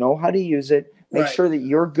fucking know how to use it. Make sure that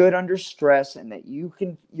you're good under stress and that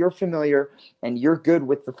you're familiar and you're good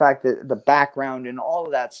with the fact that the background and all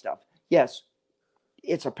of that stuff. Yes,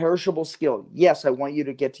 it's a perishable skill. Yes, I want you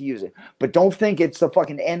to get to use it. But don't think it's the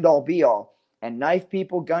fucking end-all, be-all. And knife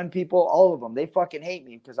people, gun people, all of them, they fucking hate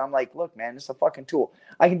me because I'm like, look, man, it's a fucking tool.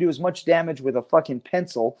 I can do as much damage with a fucking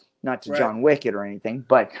pencil, not to John Wick it or anything,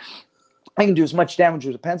 but I can do as much damage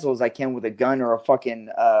with a pencil as I can with a gun or a fucking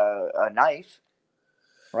a knife,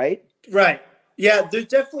 right? Right. Yeah, there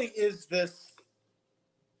definitely is this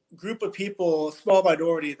group of people, a small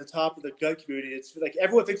minority at the top of the gun community. It's like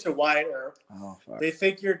everyone thinks they're Wyatt Earp. Oh, fuck. They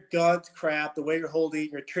think your gun's crap, the way you're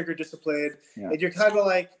holding, your trigger discipline, Yeah. and you're kind of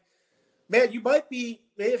like, man, you may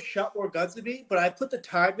have shot more guns than me, but I put the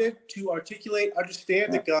time in to articulate,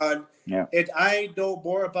 understand the gun, and I know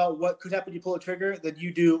more about what could happen when you pull a trigger than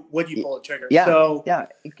you do when you pull a trigger. Yeah, so,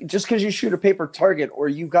 just because you shoot a paper target or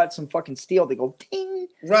you got some fucking steel, they go ting.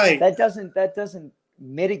 Right. That doesn't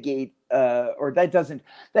mitigate, or that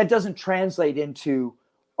doesn't translate into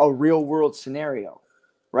a real world scenario,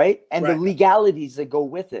 right? And the legalities that go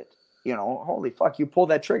with it. You know, holy fuck, you pull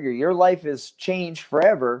that trigger, your life is changed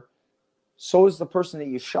forever. So is the person that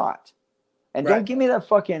you shot. And don't give me that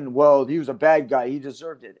fucking, well, he was a bad guy, he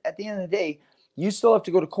deserved it. At the end of the day, you still have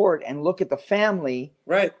to go to court and look at the family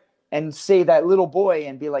and say that little boy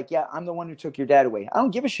and be like, yeah, I'm the one who took your dad away. I don't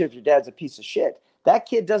give a shit if your dad's a piece of shit. That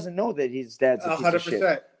kid doesn't know that his dad's a piece of shit.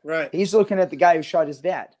 100%. Right. He's looking at the guy who shot his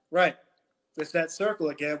dad. Right. It's that circle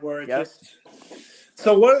again where it just...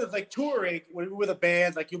 So one of the, like, touring, when you're with a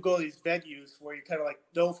band, like, you'll go to these venues where you kind of like,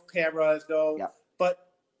 no cameras, but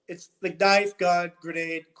it's like knife, gun,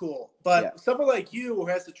 grenade, cool. But someone like you who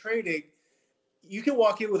has the training, you can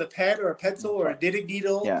walk in with a pen or a pencil or a knitting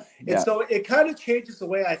needle. And so it kind of changes the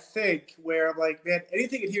way I think, where I'm like, man,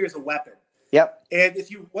 anything in here is a weapon. Yep. And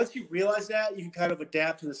once you realize that, you can kind of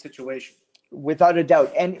adapt to the situation. Without a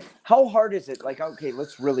doubt. And how hard is it? Like, okay, we're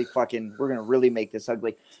going to really make this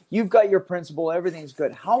ugly. You've got your principle. Everything's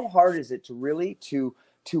good. How hard is it to really, to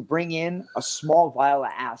bring in a small vial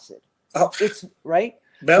of acid? Oh. It's right.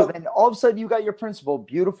 No. So then all of a sudden you got your principal,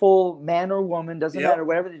 beautiful man or woman, doesn't matter,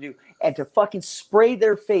 whatever they do, and to fucking spray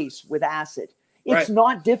their face with acid. It's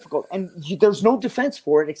not difficult. And there's no defense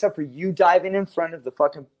for it except for you diving in front of the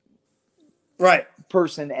fucking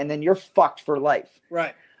person, and then you're fucked for life.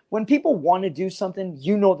 Right. When people want to do something,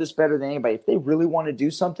 you know this better than anybody. If they really want to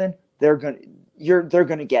do something, they're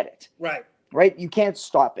gonna get it. Right. Right. You can't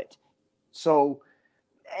stop it. So,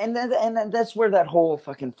 and then that's where that whole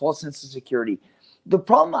fucking false sense of security. The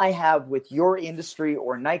problem I have with your industry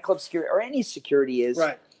or nightclub security or any security is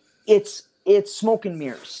it's smoke and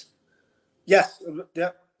mirrors. Yes.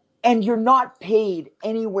 Yeah. And you're not paid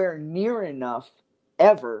anywhere near enough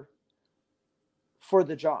ever for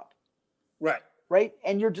the job. Right. Right?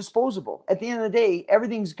 And you're disposable. At the end of the day,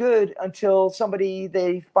 everything's good until somebody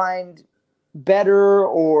they find better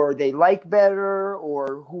or they like better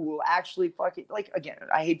or who will actually fucking, like, again,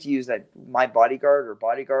 I hate to use that, My Bodyguard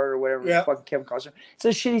or whatever, fucking Kevin Costner. It's a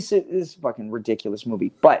shitty, it's fucking ridiculous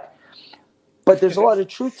movie. But there's a lot of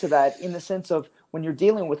truth to that in the sense of when you're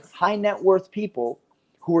dealing with high net worth people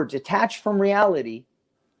who are detached from reality,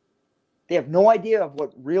 they have no idea of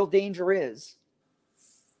what real danger is.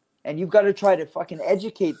 And you've got to try to fucking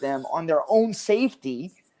educate them on their own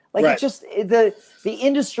safety. Like it just, the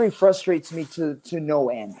industry frustrates me to no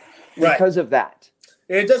end because of that.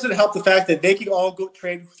 And it doesn't help the fact that they can all go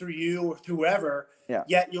train through you or through whoever. Yeah.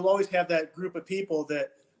 Yet you'll always have that group of people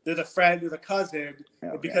that they're the friend or the cousin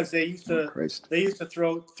because they used to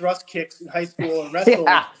throw thrust kicks in high school and wrestle.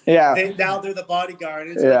 Now they're the bodyguard.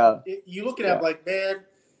 It's like, you look at them like, man,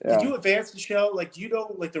 did you advance the show? Like, do you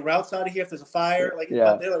know like the routes out of here if there's a fire? Like,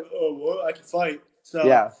 they're like, oh, well, I can fight. So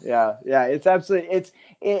it's absolutely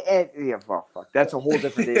well, fuck. That's a whole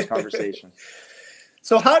different day's conversation.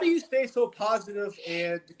 So how do you stay so positive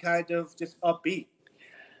and kind of just upbeat?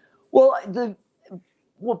 Well,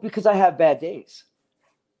 because I have bad days,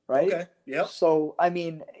 right? Okay. Yeah. So I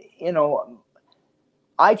mean,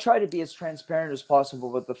 I try to be as transparent as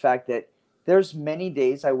possible with the fact that there's many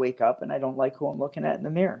days I wake up and I don't like who I'm looking at in the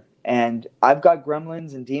mirror, and I've got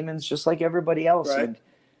gremlins and demons just like everybody else. Right. And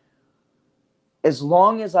as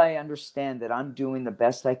long as I understand that I'm doing the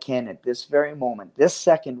best I can at this very moment, this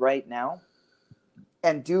second right now,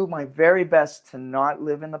 and do my very best to not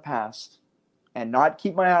live in the past and not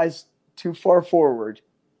keep my eyes too far forward,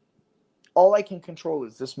 all I can control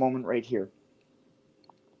is this moment right here.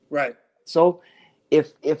 Right. So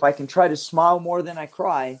if I can try to smile more than I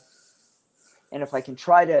cry, and if I can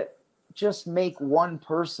try to just make one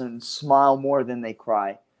person smile more than they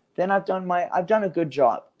cry, then I've done a good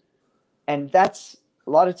job. And that's a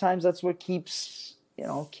lot of times that's what keeps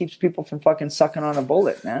people from fucking sucking on a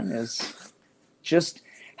bullet, man, is just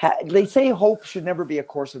they say hope should never be a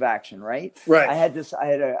course of action, right? Right. I had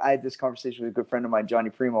this conversation with a good friend of mine, Johnny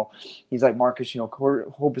Primo. He's like, Marcus,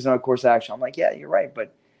 hope is not a course of action. I'm like, yeah, you're right,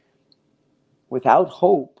 but without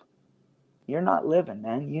hope, you're not living,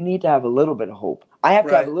 man. You need to have a little bit of hope. I have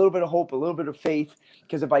to have a little bit of hope, a little bit of faith,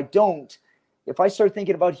 because if I start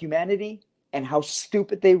thinking about humanity and how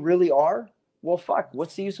stupid they really are, well, fuck,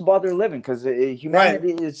 what's the use of bother living? Because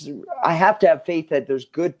humanity is, I have to have faith that there's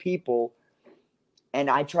good people, and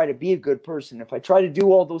I try to be a good person. If I try to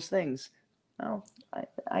do all those things, well,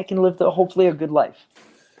 I can live hopefully a good life.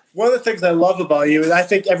 One of the things I love about you, and I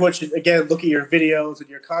think everyone should, again, look at your videos and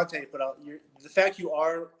your content you put out, the fact you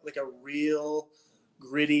are like a real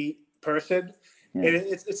gritty person. Yeah. And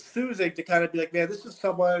it's soothing to kind of be like, man, this is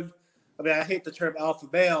someone, I mean, I hate the term alpha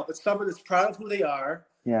male, but someone that's proud of who they are.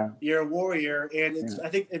 Yeah. You're a warrior. And I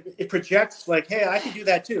think it projects like, hey, I can do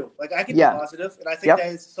that too. Like, I can be positive. And I think that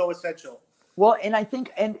is so essential. Well, and I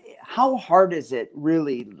think, and how hard is it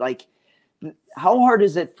really? Like, how hard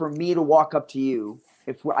is it for me to walk up to you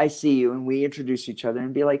if I see you and we introduce each other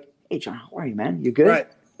and be like, hey, John, how are you, man? You good? Right.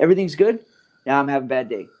 Everything's good? Yeah, I'm having a bad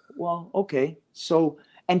day. Well, okay. So,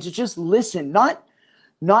 and to just listen, not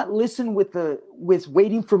listen with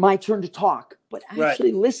waiting for my turn to talk, but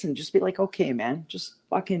actually listen. Just be like, okay, man, just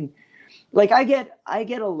fucking, like I get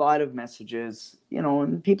a lot of messages,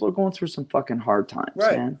 and people are going through some fucking hard times,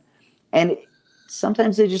 man. And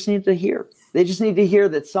sometimes they just need to hear. They just need to hear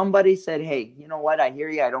that somebody said, hey, you know what? I hear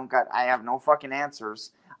you. I have no fucking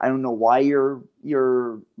answers. I don't know why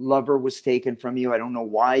your lover was taken from you. I don't know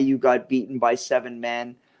why you got beaten by 7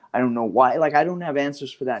 men. I don't know why. Like, I don't have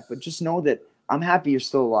answers for that. But just know that I'm happy you're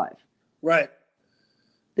still alive. Right.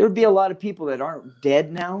 There would be a lot of people that aren't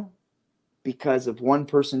dead now because of one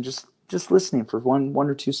person just listening for one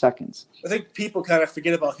or 2 seconds. I think people kind of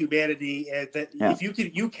forget about humanity, and that if you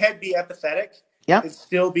can be empathetic and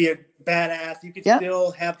still be a badass. You can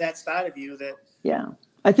still have that side of you that. Yeah.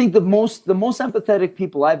 I think the most empathetic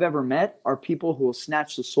people I've ever met are people who will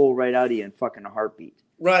snatch the soul right out of you in fucking a heartbeat.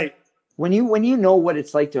 Right. When you know what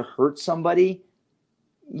it's like to hurt somebody,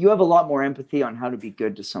 you have a lot more empathy on how to be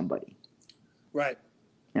good to somebody. Right.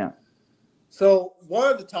 Yeah. So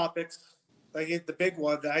one of the topics, like the big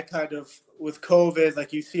one that I kind of, with COVID,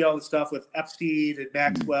 like you see all the stuff with Epstein and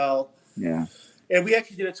Maxwell. Yeah. And we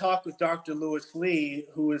actually did a talk with Dr. Lewis Lee,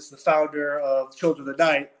 who is the founder of Children of the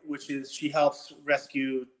Night, which is she helps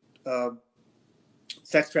rescue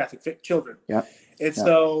sex trafficked children. Yeah. And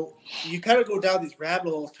so you kind of go down these rabbit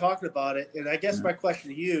holes talking about it. And I guess my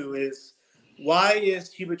question to you is, why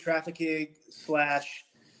is human trafficking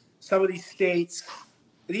 / some of these states,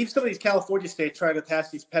 and even some of these California states, trying to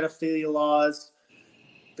pass these pedophilia laws?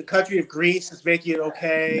 The country of Greece is making it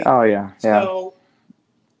okay. Oh, yeah. So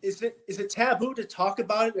is it taboo to talk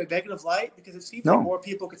about it in a negative light? Because it seems like more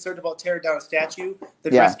people are concerned about tearing down a statue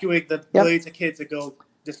than rescuing the millions of kids that go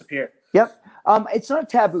disappear. Yep. It's not a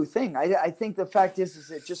taboo thing. I think the fact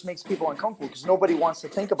is it just makes people uncomfortable because nobody wants to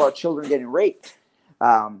think about children getting raped.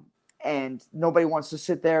 And nobody wants to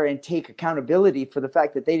sit there and take accountability for the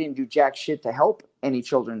fact that they didn't do jack shit to help any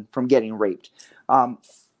children from getting raped.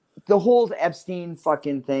 The whole Epstein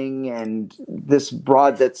fucking thing and this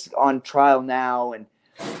broad that's on trial now. And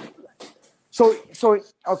so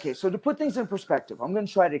to put things in perspective, I'm going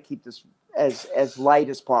to try to keep this as light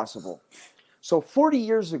as possible. So 40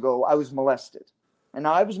 years ago, I was molested. And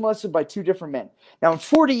I was molested by 2 different men. Now, in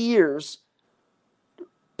 40 years,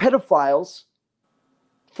 pedophiles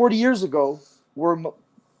 40 years ago were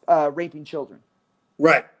raping children.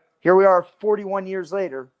 Right. Here we are 41 years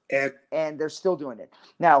later, and they're still doing it.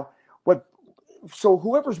 Now, so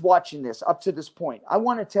whoever's watching this up to this point, I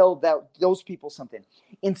want to tell those people something.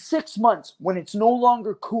 In 6 months, when it's no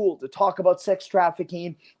longer cool to talk about sex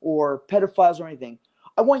trafficking or pedophiles or anything,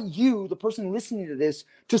 I want you, the person listening to this,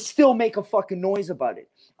 to still make a fucking noise about it.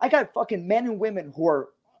 I got fucking men and women who are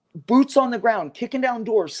boots on the ground, kicking down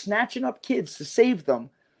doors, snatching up kids to save them.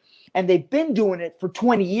 And they've been doing it for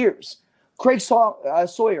 20 years. Craig Sawyer, right?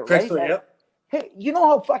 Sawyer, yep. Hey, you know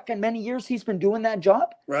how fucking many years he's been doing that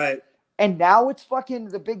job? Right. And now it's fucking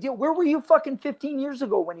the big deal. Where were you fucking 15 years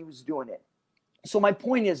ago when he was doing it? So my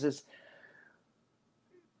point is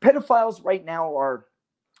pedophiles right now are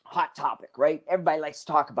hot topic, right? Everybody likes to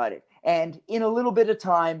talk about it. And in a little bit of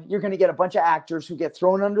time, you're going to get a bunch of actors who get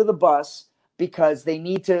thrown under the bus because they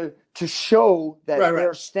need to show that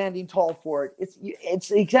they're standing tall for it. It's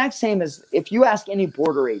the exact same as if you ask any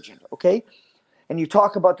border agent, okay? And you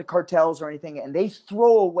talk about the cartels or anything, and they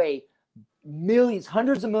throw away millions,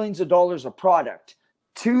 hundreds of millions of dollars of product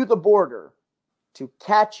to the border to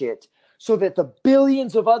catch it so that the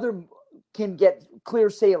billions of other can get clear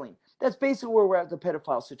sailing. That's basically where we're at, the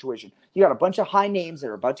pedophile situation. You got a bunch of high names that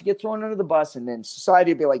are about to get thrown under the bus, and then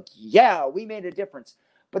society will be like, yeah, we made a difference.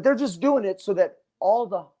 But they're just doing it so that all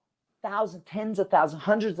the thousands, tens of thousands,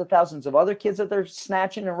 hundreds of thousands of other kids that they're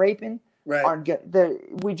snatching and raping aren't good.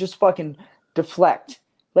 We just fucking deflect.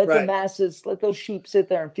 Let the masses, let those sheep sit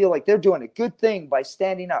there and feel like they're doing a good thing by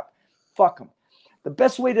standing up. Fuck them. The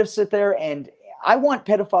best way to sit there, and I want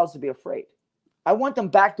pedophiles to be afraid. I want them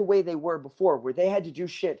back the way they were before, where they had to do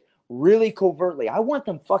shit really covertly. I want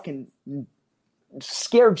them fucking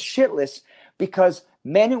scared shitless because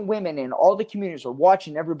men and women in all the communities are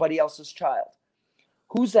watching everybody else's child.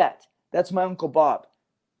 Who's that? That's my Uncle Bob.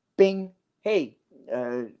 Bing. Hey,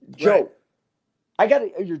 Joe. Right. I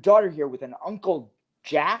got your daughter here with an Uncle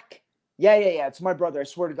Jack. Yeah. It's my brother. I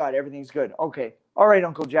swear to God, everything's good. Okay. All right,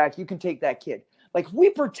 Uncle Jack, you can take that kid. Like, we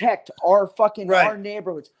protect our fucking our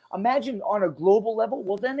neighborhoods. Imagine on a global level.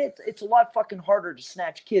 Well, then it's a lot fucking harder to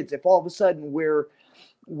snatch kids if all of a sudden we're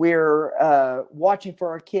watching for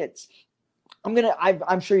our kids.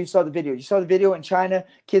 I'm sure you saw the video. You saw the video in China,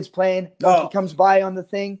 kids playing. Monkey comes by on the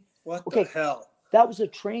thing. What the hell? That was a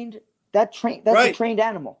trained a trained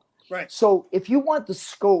animal. Right. So if you want the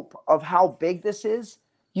scope of how big this is,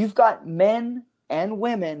 you've got men and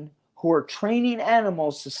women who are training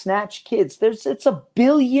animals to snatch kids. It's a $1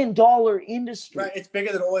 billion industry. Right. It's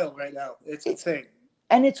bigger than oil right now. It's insane.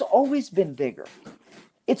 And it's always been bigger.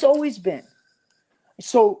 It's always been.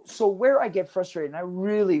 So where I get frustrated, and I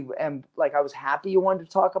really am, like, I was happy you wanted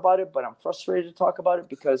to talk about it, but I'm frustrated to talk about it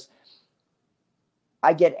because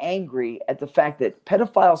I get angry at the fact that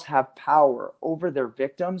pedophiles have power over their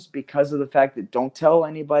victims because of the fact that don't tell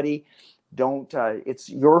anybody. It's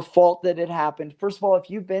your fault that it happened. First of all, if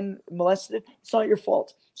you've been molested, it's not your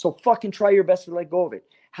fault. So fucking try your best to let go of it.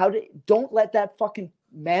 Don't let that fucking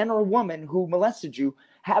man or woman who molested you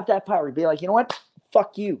have that power. Be like, you know what?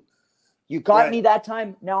 Fuck you. You got me that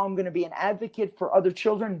time. Now I'm going to be an advocate for other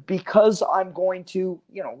children because I'm going to,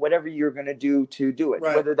 whatever you're going to do it.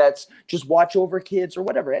 Right. Whether that's just watch over kids or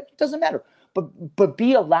whatever. It doesn't matter. But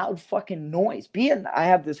be a loud fucking noise. I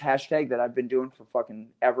have this hashtag that I've been doing for fucking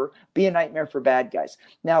ever. Be a nightmare for bad guys.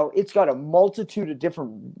 Now, it's got a multitude of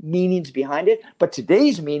different meanings behind it. But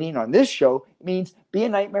today's meaning on this show means be a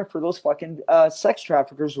nightmare for those fucking sex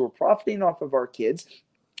traffickers who are profiting off of our kids.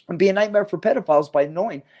 And be a nightmare for pedophiles by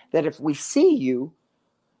knowing that if we see you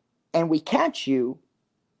and we catch you,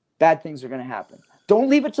 bad things are going to happen. Don't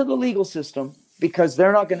leave it to the legal system because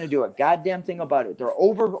they're not going to do a goddamn thing about it. They're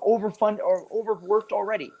overfunded or overworked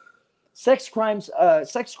already. Sex crime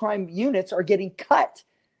units are getting cut.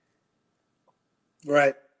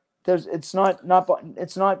 Right. It's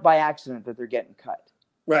not by accident that they're getting cut.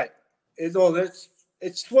 Right. It's one of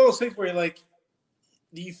those things where you're like,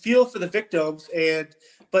 you feel for the victims,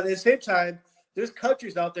 but at the same time, there's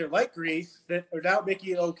countries out there like Greece that are now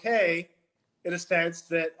making it okay, in a sense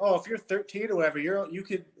that if you're 13 or whatever, you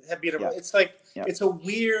could have been. It's like it's a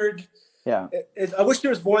weird. Yeah. I wish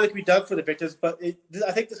there was more that could be done for the victims, but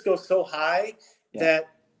I think this goes so high that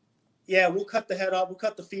we'll cut the head off, we'll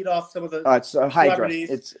cut the feet off some of the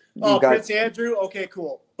celebrities. Prince Andrew, okay,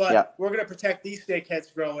 cool, but we're gonna protect these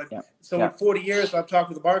snakeheads growing. Yeah. So in 40 years, when I'm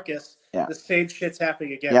talking with Marcus, the same shit's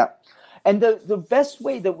happening again. Yeah. And the best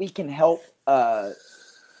way that we can help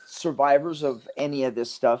survivors of any of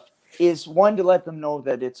this stuff is, one, to let them know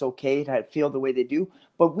that it's okay to feel the way they do,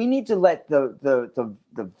 but we need to let the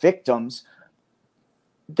victims,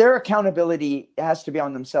 their accountability has to be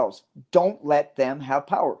on themselves. Don't let them have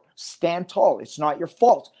power. Stand tall. It's not your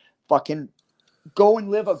fault. Fucking go and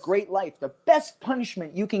live a great life. The best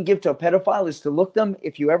punishment you can give to a pedophile is to look them,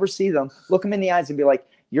 if you ever see them, look them in the eyes and be like,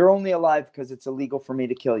 you're only alive because it's illegal for me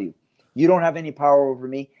to kill you. You don't have any power over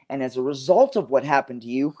me. And as a result of what happened to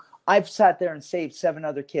you, I've sat there and saved 7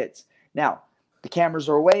 other kids. Now, the cameras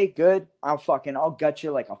are away. Good. I'll gut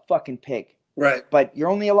you like a fucking pig. Right. But you're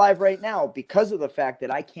only alive right now because of the fact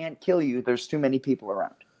that I can't kill you. There's too many people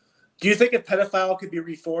around. Do you think a pedophile could be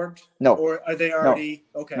reformed? No. Or are they already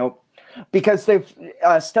okay? Nope. Because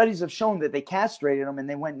studies have shown that they castrated them and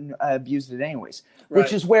they went and abused it anyways. Right.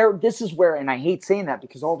 Which is where, and I hate saying that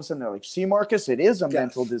because all of a sudden they're like, see, Marcus, it is a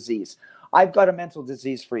mental disease. I've got a mental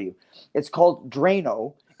disease for you. It's called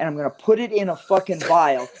Drano, and I'm going to put it in a fucking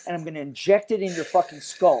vial and I'm going to inject it in your fucking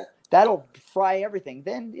skull. That'll fry everything.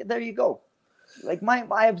 Then there you go. Like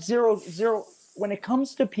I have zero. When it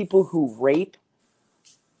comes to people who rape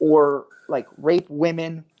or like rape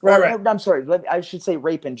women, right. I'm sorry, I should say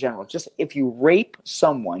rape in general. Just if you rape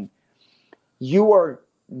someone, you are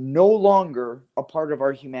no longer a part of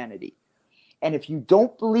our humanity. And if you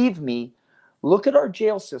don't believe me, look at our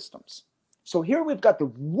jail systems. So here we've got the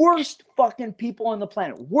worst fucking people on the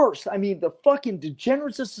planet. Worst. I mean, the fucking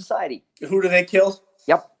degenerates of society. Who do they kill?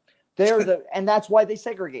 Yep. And that's why they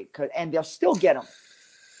segregate, and they'll still get them.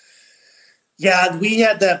 Yeah, we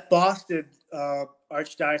had that Boston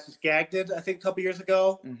Archdiocese Gagnon, I think, a couple years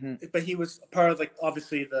ago. Mm-hmm. But he was part of, like,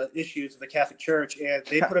 obviously the issues of the Catholic Church, and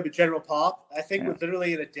they put him in general pop. I think with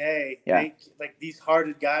literally in a day, they, like, these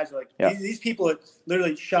hardened guys are like, these people that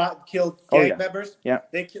literally shot and killed gang members. Yeah.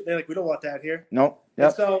 They're like, we don't want that here. No. Yep.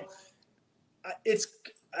 And so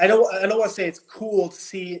I don't want to say it's cool to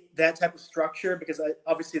see that type of structure, because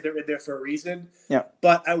obviously they're in there for a reason. Yeah.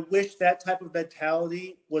 But I wish that type of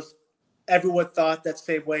mentality was everyone thought that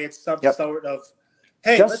same way. It's some sort of,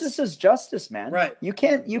 hey, justice is justice, man. Right. You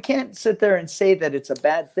can't sit there and say that it's a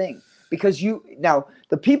bad thing, because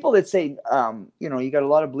the people that say, you got a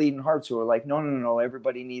lot of bleeding hearts who are like, no,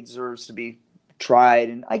 everybody deserves to be tried,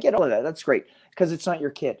 and I get all of that. That's great, because it's not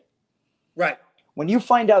your kid. Right. When you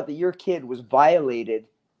find out that your kid was violated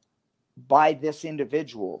by this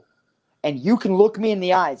individual, and you can look me in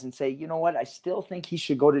the eyes and say, you know what, I still think he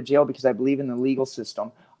should go to jail because I believe in the legal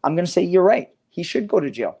system, I'm going to say, you're right. He should go to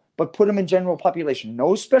jail, but put him in general population.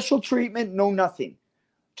 No special treatment, no nothing.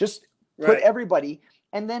 Just put everybody,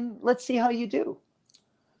 and then let's see how you do.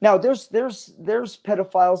 Now, there's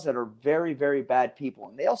pedophiles that are very, very bad people,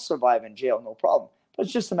 and they'll survive in jail, no problem. But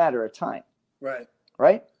it's just a matter of time. Right.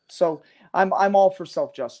 Right? So I'm all for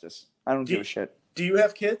self-justice. I don't give a shit. Do you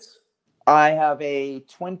have kids? I have a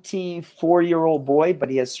 24-year-old boy, but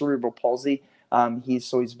he has cerebral palsy.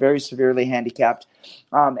 He's very severely handicapped.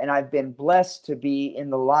 And I've been blessed to be in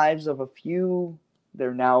the lives of a few,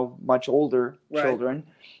 they're now much older children.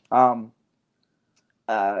 But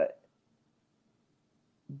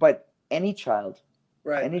any child.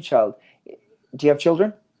 Do you have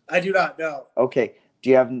children? I do not, no. Okay. Do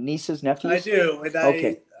you have nieces, nephews? I do. And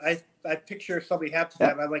I picture something happened to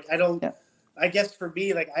them. I'm like, I guess for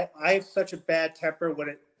me, like, I have such a bad temper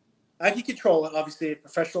when I can control it, obviously, in a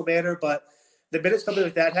professional manner, but the minute something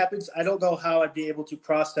like that happens, I don't know how I'd be able to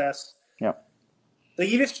process. Yeah. Like,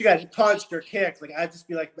 even if you got punched or kicked, like, I'd just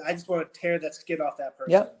be like, I just want to tear that skin off that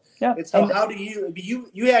person. Yeah. Yeah. And so how do you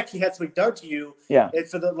actually had something done to you. Yeah. And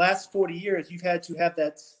for the last 40 years, you've had to have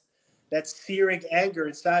that searing anger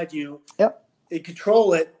inside you. Yep. And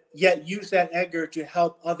control it, yet use that anger to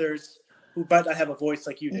help others who might not have a voice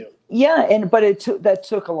like you do. Yeah, but that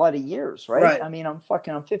took a lot of years, right? Right. I mean, I'm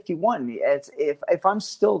 51. If I'm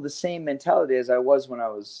still the same mentality as I was when I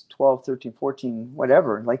was 12, 13, 14,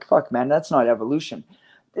 whatever, like, fuck, man, that's not evolution.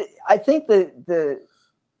 I think that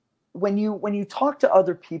when you talk to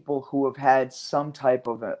other people who have had some type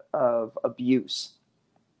of abuse,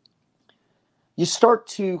 you start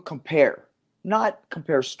to compare. Not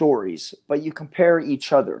compare stories, but you compare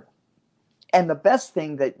each other. And the best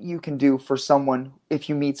thing that you can do for someone, if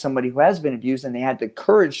you meet somebody who has been abused and they had the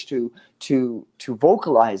courage to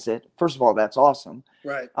vocalize it, first of all, that's awesome.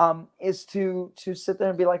 Right. Is to sit there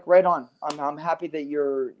and be like, right on. I'm happy that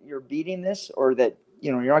you're beating this, or that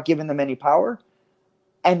you're not giving them any power,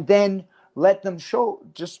 and then let them show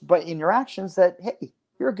but in your actions that, hey,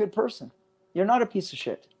 you're a good person. You're not a piece of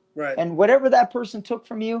shit. Right. And whatever that person took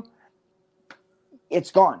from you,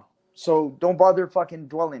 it's gone. So don't bother fucking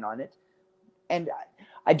dwelling on it. And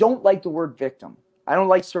I don't like the word victim. I don't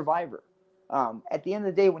like survivor. At the end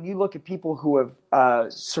of the day, when you look at people who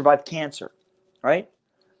have survived cancer, right?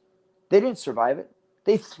 They didn't survive it.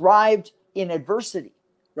 They thrived in adversity.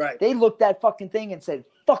 Right. They looked at fucking thing and said,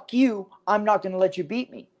 fuck you, I'm not going to let you beat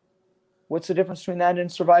me. What's the difference between that and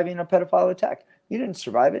surviving a pedophile attack? You didn't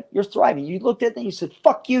survive it. You're thriving. You looked at it and you said,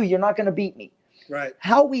 fuck you, you're not going to beat me. Right.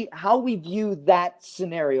 How we view that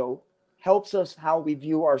scenario helps us how we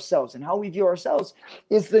view ourselves. And how we view ourselves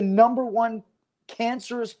is the number one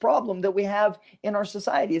cancerous problem that we have in our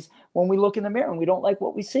society, is when we look in the mirror and we don't like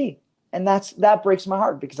what we see. And that breaks my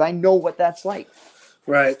heart, because I know what that's like.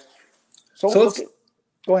 Right. So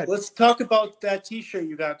go ahead. Let's talk about that T-shirt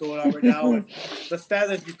you got going on right now, and the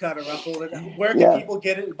feathers you've kind of ruffled. And where can people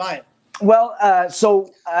get it and buy it? Well,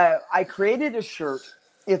 I created a shirt.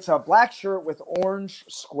 It's a black shirt with orange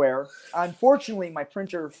square. Unfortunately, my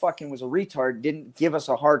printer fucking was a retard. Didn't give us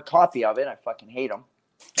a hard copy of it. I fucking hate them.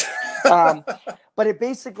 But it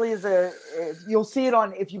basically is you'll see it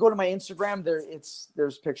on, if you go to my Instagram,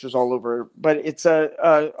 there's pictures all over. But it's a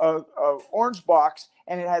orange box,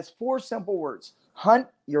 and it has 4 simple words: hunt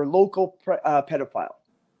your local pedophile.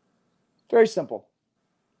 Very simple.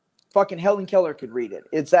 Fucking Helen Keller could read it.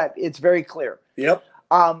 It's very clear. Yep.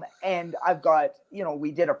 And I've got,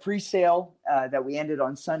 we did a pre-sale that we ended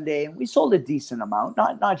on Sunday, and we sold a decent amount,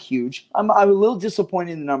 not huge. I'm a little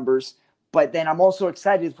disappointed in the numbers, but then I'm also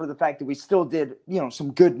excited for the fact that we still did,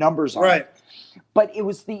 some good numbers on it. But it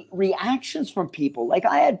was the reactions from people. Like,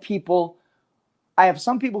 I have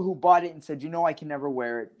some people who bought it and said, I can never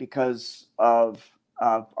wear it because of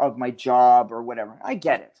my job or whatever. I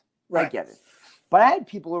get it. Right. I get it. But I had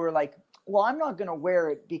people who were like, well, I'm not going to wear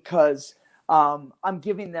it because I'm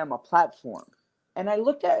giving them a platform. And I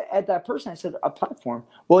looked at that person. I said, a platform?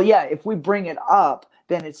 Well, yeah, if we bring it up,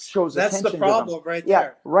 then it shows That's attention the problem to them. right Yeah,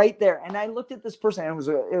 there. right there. And I looked at this person,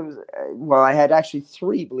 and well, I had actually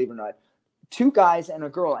 3, believe it or not, 2 guys and a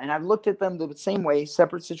girl. And I've looked at them the same way,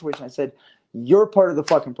 separate situation. I said, you're part of the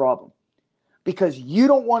fucking problem because you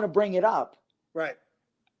don't want to bring it up. Right.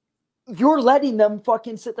 You're letting them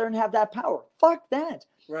fucking sit there and have that power. Fuck that.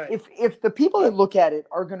 Right. If the people that look at it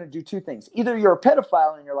are going to do 2 things, either you're a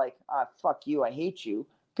pedophile and you're like, fuck you, I hate you.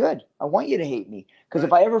 Good. I want you to hate me. Because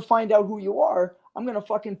if I ever find out who you are, I'm going to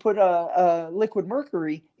fucking put a liquid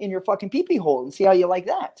mercury in your fucking pee-pee hole and see how you like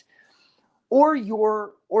that. Or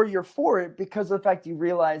you're for it because of the fact you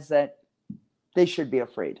realize that they should be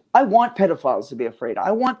afraid. I want pedophiles to be afraid.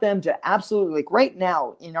 I want them to absolutely, like right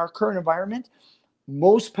now in our current environment,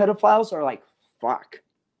 most pedophiles are like, fuck.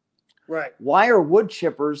 Right. Why are wood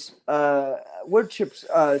chips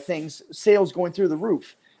things sales going through the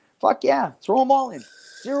roof? Fuck yeah, throw them all in.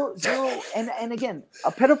 Zero. And again,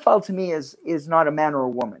 a pedophile to me is not a man or a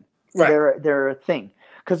woman. Right. They're a thing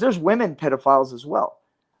because there's women pedophiles as well.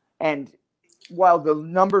 And while the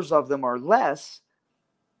numbers of them are less,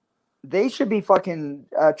 they should be fucking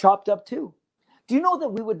chopped up too. Do you know that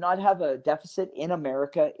we would not have a deficit in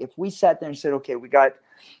America if we sat there and said, okay, we got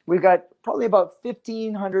probably about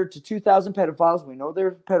 1,500 to 2,000 pedophiles. We know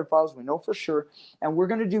they're pedophiles. We know for sure. And we're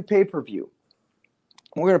going to do pay-per-view.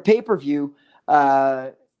 We're going to pay-per-view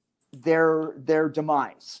their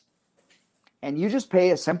demise. And you just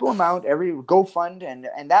pay a simple amount every GoFund,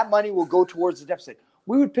 and that money will go towards the deficit.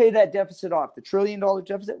 We would pay that deficit off, the $1 trillion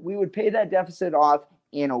deficit. We would pay that deficit off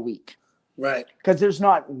in a week. Right. Because there's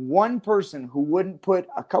not one person who wouldn't put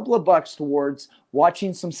a couple of bucks towards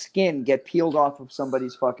watching some skin get peeled off of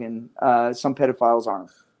somebody's fucking, some pedophile's arm.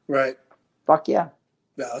 Right. Fuck yeah.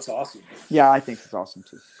 Yeah, that's awesome. Yeah, I think it's awesome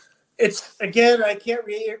too. It's, again, I can't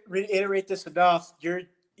reiterate this enough. You're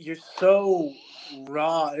so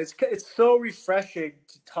raw. It's so refreshing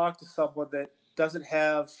to talk to someone that doesn't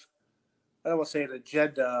have, I don't want to say an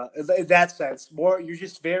agenda in that sense. More, you're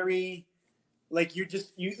just very, like, you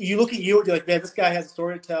look at you and you're like, man, this guy has a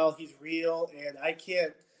story to tell. He's real. And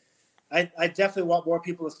I definitely want more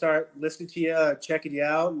people to start listening to you and checking you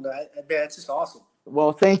out. And man, it's just awesome.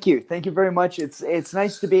 Well, thank you. Thank you very much. It's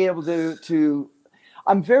nice to be able to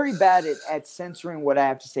I'm very bad at censoring what I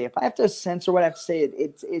have to say. If I have to censor what I have to say,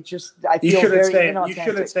 it just, I feel very inauthentic. You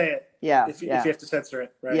shouldn't say it. Yeah. If you have to censor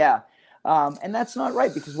it. Right. Yeah. And that's not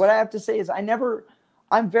right, because what I have to say is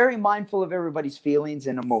I'm very mindful of everybody's feelings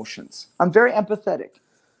and emotions. I'm very empathetic.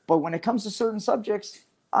 But when it comes to certain subjects,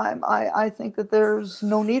 I think that there's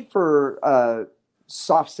no need for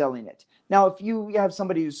soft selling it. Now, if you have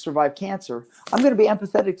somebody who's survived cancer, I'm going to be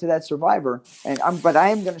empathetic to that survivor, but I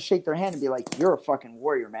am going to shake their hand and be like, "You're a fucking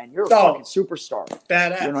warrior, man. You're a fucking superstar."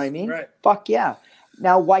 Badass. You know what I mean? Right. Fuck yeah.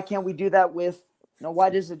 Now, why can't we do that with? Why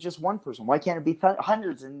is it just one person? Why can't it be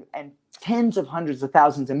hundreds and tens of hundreds of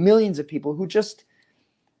thousands and millions of people who just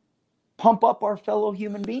pump up our fellow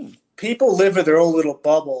human being? People live in their own little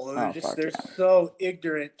bubble, and they're so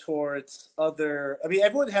ignorant towards other. I mean,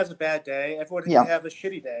 everyone has a bad day. Everyone can have a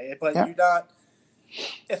shitty day, but you're not.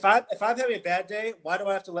 If I'm having a bad day, why do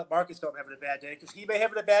I have to let Marcus know I'm having a bad day? Because he may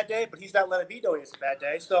have a bad day, but he's not letting me know he has a bad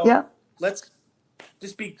day. So let's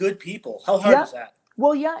just be good people. How hard is that?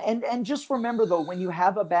 Well, yeah, and just remember though, when you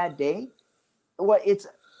have a bad day, it's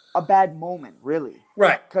a bad moment, really.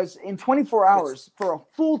 Right. Because in 24 hours, for a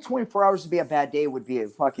full 24 hours to be a bad day would be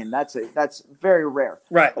that's very rare.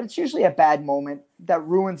 Right. But it's usually a bad moment that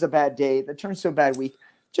ruins a bad day, that turns to a bad week.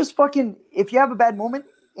 Just fucking, if you have a bad moment,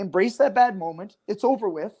 embrace that bad moment. It's over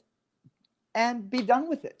with, and be done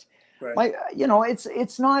with it. Right.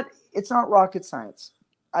 It's not rocket science.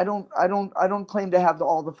 I don't claim to have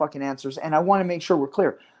all the fucking answers, and I want to make sure we're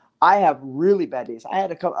clear. I have really bad days. I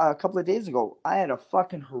had a couple of days ago, I had a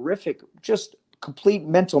fucking horrific, just complete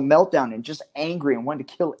mental meltdown and just angry and wanted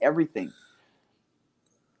to kill everything.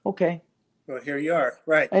 Okay. Well, here you are.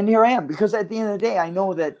 Right. And here I am, because at the end of the day, I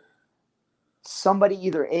know that somebody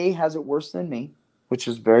either A, has it worse than me, which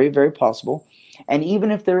is very, very possible. And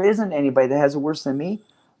even if there isn't anybody that has it worse than me,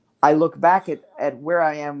 I look back at where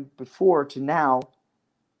I am before to now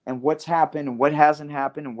and what's happened and what hasn't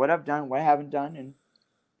happened and what I've done, what I haven't done, and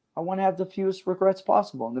I want to have the fewest regrets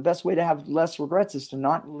possible. And the best way to have less regrets is to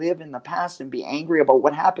not live in the past and be angry about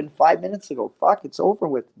what happened 5 minutes ago. Fuck, it's over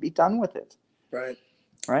with. Be done with it. Right.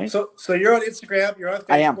 Right? So you're on Instagram, you're on Facebook.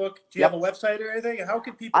 I am. Do you have a website or anything? How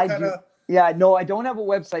can people kind of... Yeah, no, I don't have a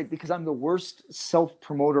website because I'm the worst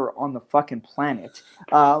self-promoter on the fucking planet.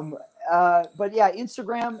 but yeah,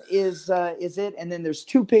 Instagram is it, and then there's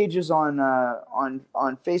 2 pages on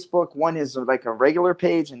Facebook. One is like a regular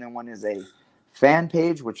page, and then one is a fan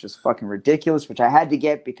page, which is fucking ridiculous, which I had to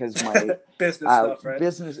get because my business stuff, right?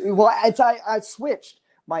 business. Well, I switched.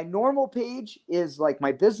 My normal page is like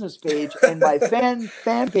my business page, and my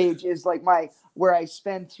fan page is like where I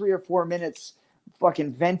spend 3 or 4 minutes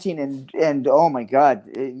fucking venting and oh my god,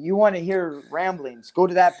 you want to hear ramblings? Go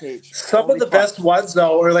to that page. Some of the best ones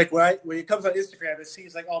though, are like when it comes on Instagram, it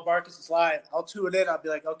seems like Marcus is live. I'll tune in. I'll be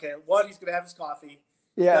like, okay, one, he's gonna have his coffee.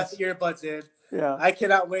 Yeah, got the earbuds in. Yeah, I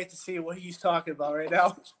cannot wait to see what he's talking about right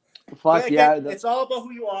now. Fuck again, it's all about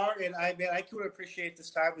who you are, and I can appreciate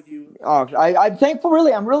this time with you. Oh, I'm thankful.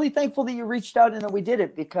 Really, I'm really thankful that you reached out and that we did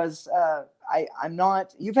it because I'm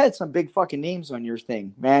not. You've had some big fucking names on your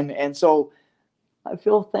thing, man, and so I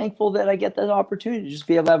feel thankful that I get that opportunity to just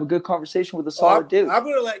be able to have a good conversation with a solid dude. I'm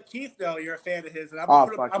going to let Keith know you're a fan of his, and I'm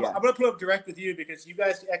going to put him direct with you because you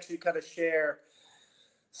guys actually kind of share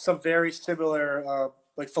some very similar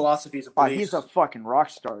like philosophies of beliefs. He's a fucking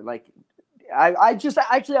rock star. Like, I just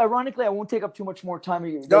actually, ironically, I won't take up too much more time.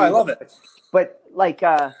 No, I love it. But like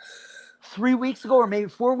 3 weeks ago or maybe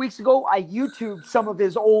 4 weeks ago, I YouTubed some of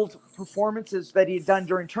his old performances that he had done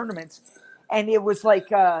during tournaments. And it was like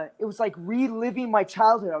reliving my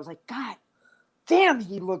childhood. I was like, God damn,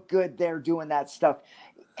 he looked good there doing that stuff.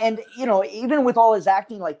 And, you know, even with all his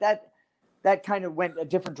acting like that kind of went a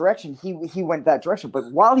different direction. He went that direction.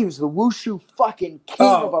 But while he was the wushu fucking king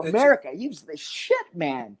of America, he was the shit,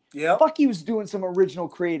 man. Yeah. Fuck, he was doing some original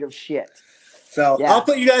creative shit. So yeah. I'll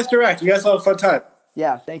put you guys direct. You guys have a fun time.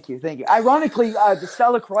 Yeah, thank you. Ironically, the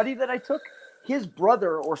style of karate that I took, his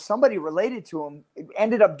brother or somebody related to him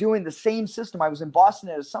ended up doing the same system. I was in Boston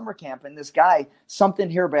at a summer camp, and this guy, something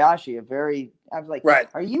Hirabayashi, I was like, right.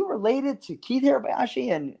 Are you related to Keith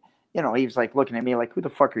Hirabayashi? And, you know, he was like looking at me like, who the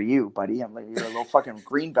fuck are you, buddy? I'm like, you're a little fucking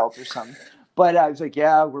green belt or something. But I was like,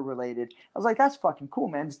 yeah, we're related. I was like, that's fucking cool,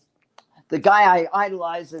 man. The guy I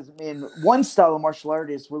idolize in one style of martial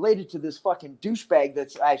art is related to this fucking douchebag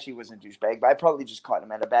that's actually wasn't a douchebag, but I probably just caught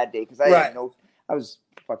him at a bad day because I didn't know. I was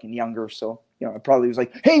fucking younger, so, you know, I probably was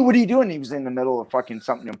like, hey, what are you doing? He was in the middle of fucking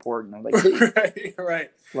something important. I'm like, hey,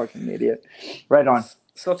 right. Fucking idiot. Right on.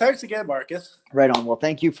 So thanks again, Marcus. Right on. Well,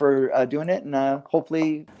 thank you for doing it, and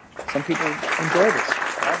hopefully some people enjoy this.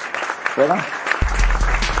 Right on.